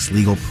complex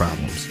legal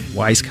problems.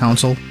 Wise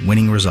counsel,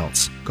 winning results.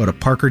 Go to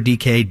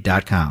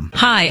parkerdk.com.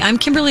 Hi, I'm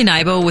Kimberly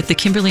Nybo with the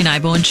Kimberly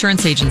Nybo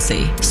Insurance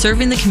Agency,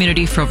 serving the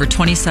community for over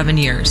 27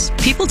 years.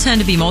 People tend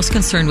to be most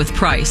concerned with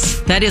price.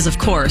 That is, of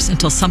course,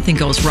 until something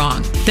goes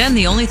wrong. Then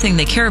the only thing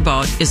they care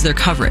about is their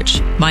coverage.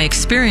 My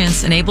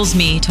experience enables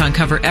me to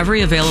uncover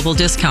every available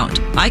discount.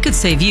 I could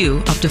save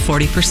you up to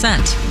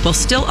 40%, while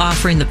still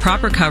offering the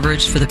proper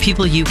coverage for the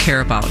people you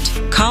care about.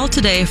 Call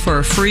today for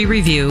a free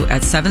review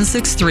at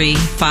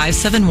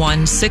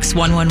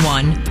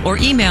 763-571-6111 or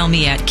email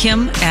me at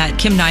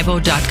kim@kimnybo.com.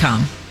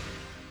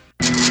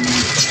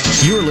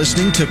 You're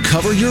listening to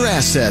Cover Your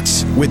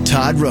Assets with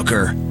Todd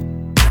Rooker.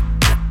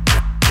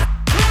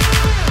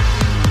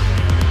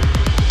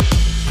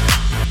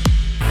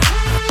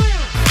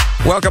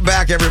 Welcome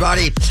back,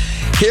 everybody.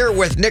 Here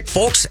with Nick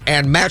Folks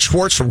and Matt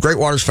Schwartz from Great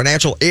Waters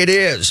Financial. It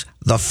is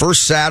the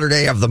first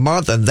Saturday of the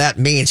month, and that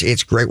means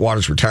it's Great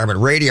Waters Retirement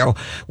Radio.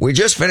 We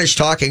just finished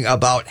talking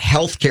about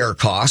healthcare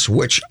costs,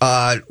 which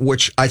I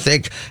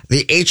think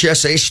the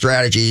HSA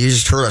strategy you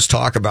just heard us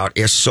talk about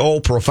is so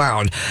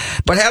profound.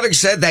 But having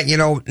said that,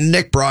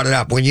 Nick brought it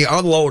up. When you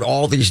unload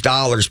all these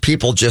dollars,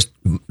 people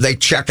they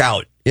check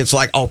out. It's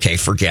like, okay,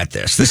 forget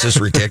this. This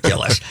is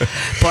ridiculous.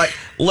 But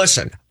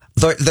listen,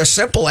 the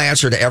simple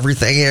answer to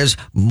everything is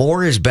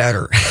more is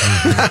better.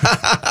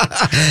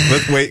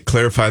 Let's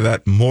clarify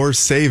that. More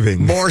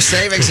savings. More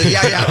savings.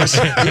 Yeah.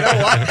 You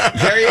know what?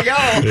 There you go.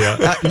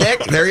 Yeah.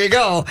 Nick, there you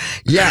go.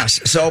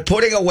 Yes. So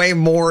putting away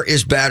more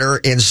is better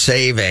in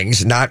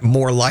savings, not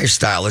more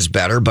lifestyle is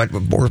better, but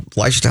more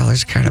lifestyle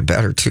is kind of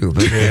better too.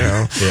 But,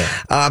 Yeah.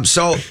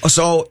 So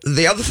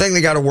the other thing they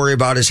got to worry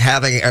about is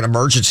having an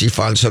emergency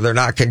fund so they're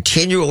not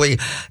continually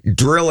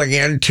drilling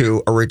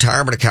into a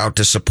retirement account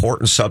to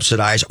support and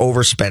subsidize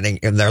overspending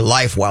in their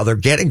life while they're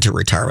getting to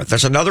retirement.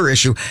 That's another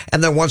issue.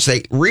 And then once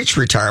they reach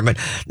retirement,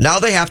 now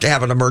they have to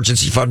have an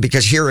emergency fund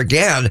because here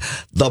again,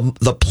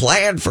 the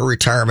plan for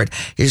retirement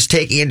is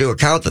taking into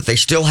account that they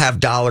still have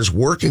dollars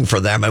working for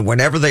them. And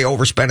whenever they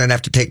overspend and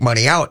have to take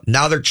money out,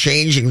 now they're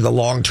changing the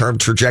long-term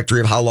trajectory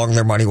of how long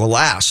their money will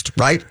last,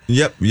 right?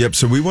 Yep.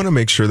 So we want to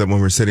make sure that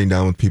when we're sitting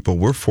down with people,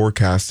 we're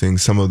forecasting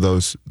some of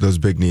those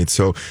big needs.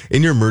 So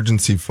in your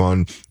emergency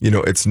fund,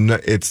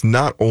 it's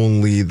not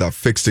only the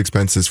fixed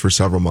expenses for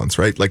several months,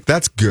 right? Like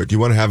that's good. You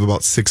want to have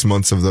about 6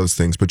 months of those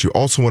things, but you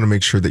also want to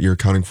make sure that you're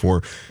accounting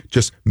for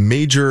just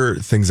major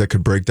things that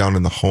could break down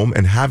in the home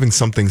and having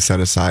something set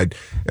aside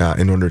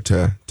in order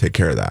to take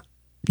care of that.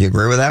 You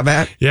agree with that,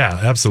 Matt? Yeah,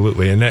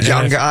 absolutely.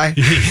 Young guy?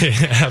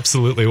 Yeah,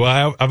 absolutely.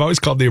 Well, I've always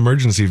called the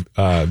emergency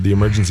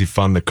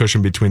fund the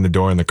cushion between the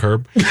door and the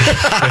curb.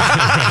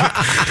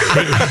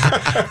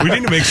 We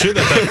need to make sure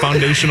that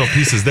foundational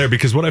piece is there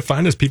because what I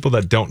find is people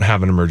that don't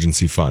have an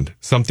emergency fund,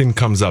 something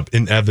comes up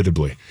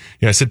inevitably.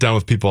 I sit down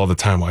with people all the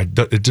time.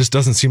 It just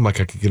doesn't seem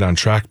like I can get on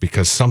track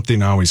because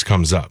something always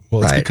comes up.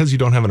 Well, it's because you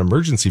don't have an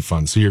emergency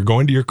fund. So you're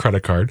going to your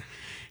credit card.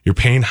 You're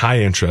paying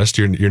high interest.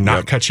 You're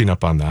not catching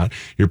up on that.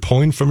 You're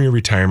pulling from your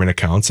retirement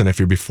accounts. And if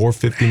you're before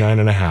 59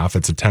 and a half,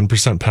 it's a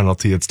 10%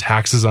 penalty. It's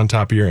taxes on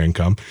top of your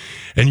income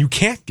and you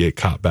can't get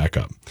caught back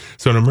up.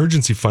 So an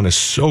emergency fund is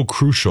so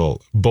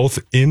crucial, both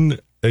in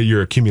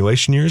your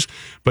accumulation years,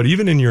 but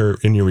even in your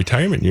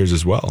retirement years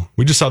as well.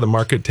 We just saw the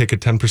market take a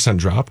 10%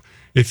 drop.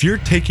 If you're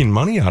taking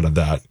money out of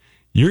that,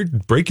 you're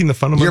breaking the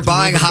fundamentals. You're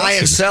buying high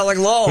and selling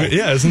low.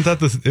 Yeah, isn't that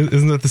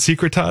the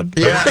secret, Todd?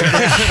 Yeah.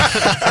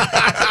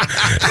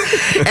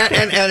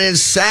 and in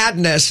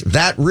sadness,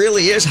 that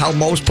really is how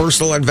most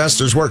personal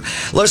investors work.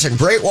 Listen,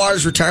 Great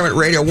Waters Retirement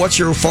Radio, what's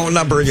your phone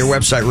number and your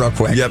website real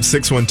quick? Yep,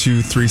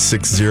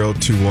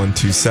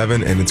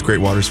 612-360-2127, and it's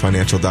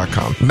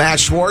greatwatersfinancial.com. Matt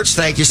Schwartz,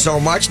 thank you so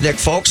much. Nick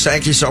Folks,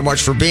 thank you so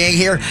much for being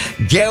here.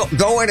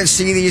 Go in and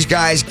see these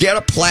guys, get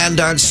a plan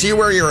done, see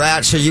where you're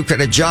at so you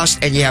can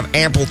adjust and you have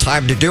ample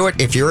time to do it.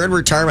 If you're in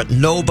retirement,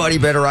 nobody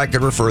better I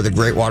can refer than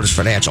Great Waters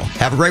Financial.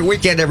 Have a great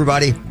weekend,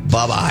 everybody.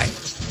 Bye-bye.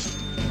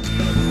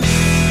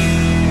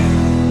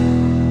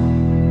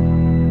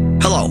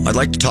 Hello, I'd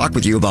like to talk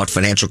with you about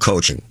financial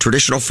coaching.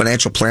 Traditional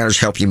financial planners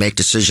help you make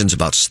decisions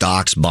about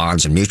stocks,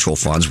 bonds, and mutual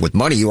funds with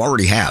money you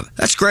already have.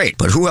 That's great,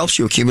 but who helps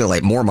you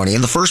accumulate more money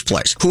in the first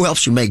place? Who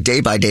helps you make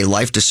day-by-day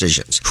life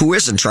decisions? Who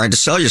isn't trying to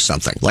sell you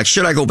something? Like,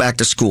 should I go back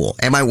to school?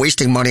 Am I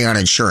wasting money on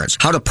insurance?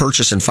 How to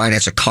purchase and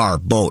finance a car,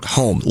 boat,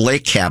 home,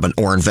 lake cabin,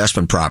 or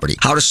investment property?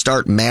 How to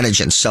start,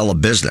 manage, and sell a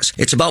business?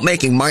 It's about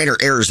making minor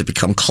errors that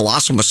become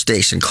colossal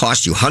mistakes and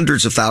cost you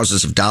hundreds of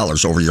thousands of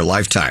dollars over your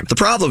lifetime. The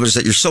problem is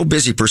that you're so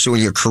busy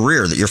pursuing your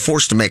career that you're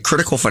forced to make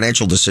critical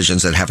financial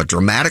decisions that have a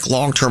dramatic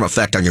long-term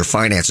effect on your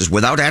finances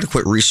without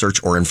adequate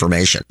research or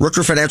information.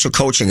 Rooker Financial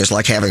Coaching is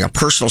like having a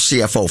personal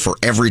CFO for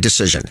every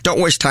decision.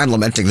 Don't waste time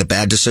lamenting the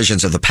bad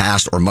decisions of the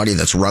past or money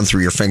that's run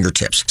through your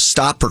fingertips.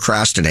 Stop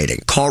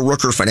procrastinating. Call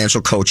Rooker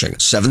Financial Coaching,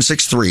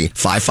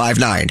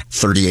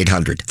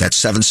 763-559-3800. That's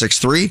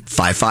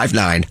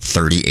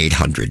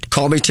 763-559-3800.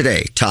 Call me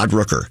today, Todd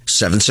Rooker,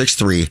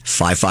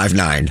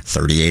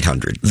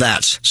 763-559-3800.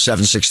 That's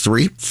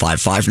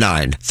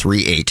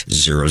 763-559-3800.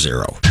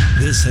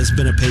 This has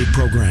been a paid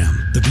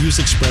program. The views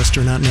expressed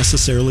are not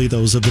necessarily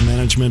those of the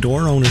management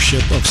or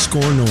ownership of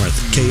SKOR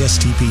North,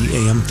 KSTP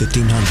AM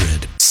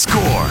 1500.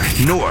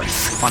 SKOR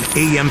North on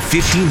AM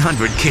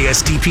 1500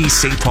 KSTP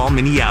St. Paul,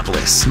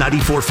 Minneapolis,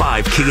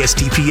 94.5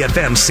 KSTP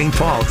FM St.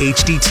 Paul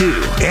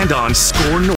HD2, and on SKOR North.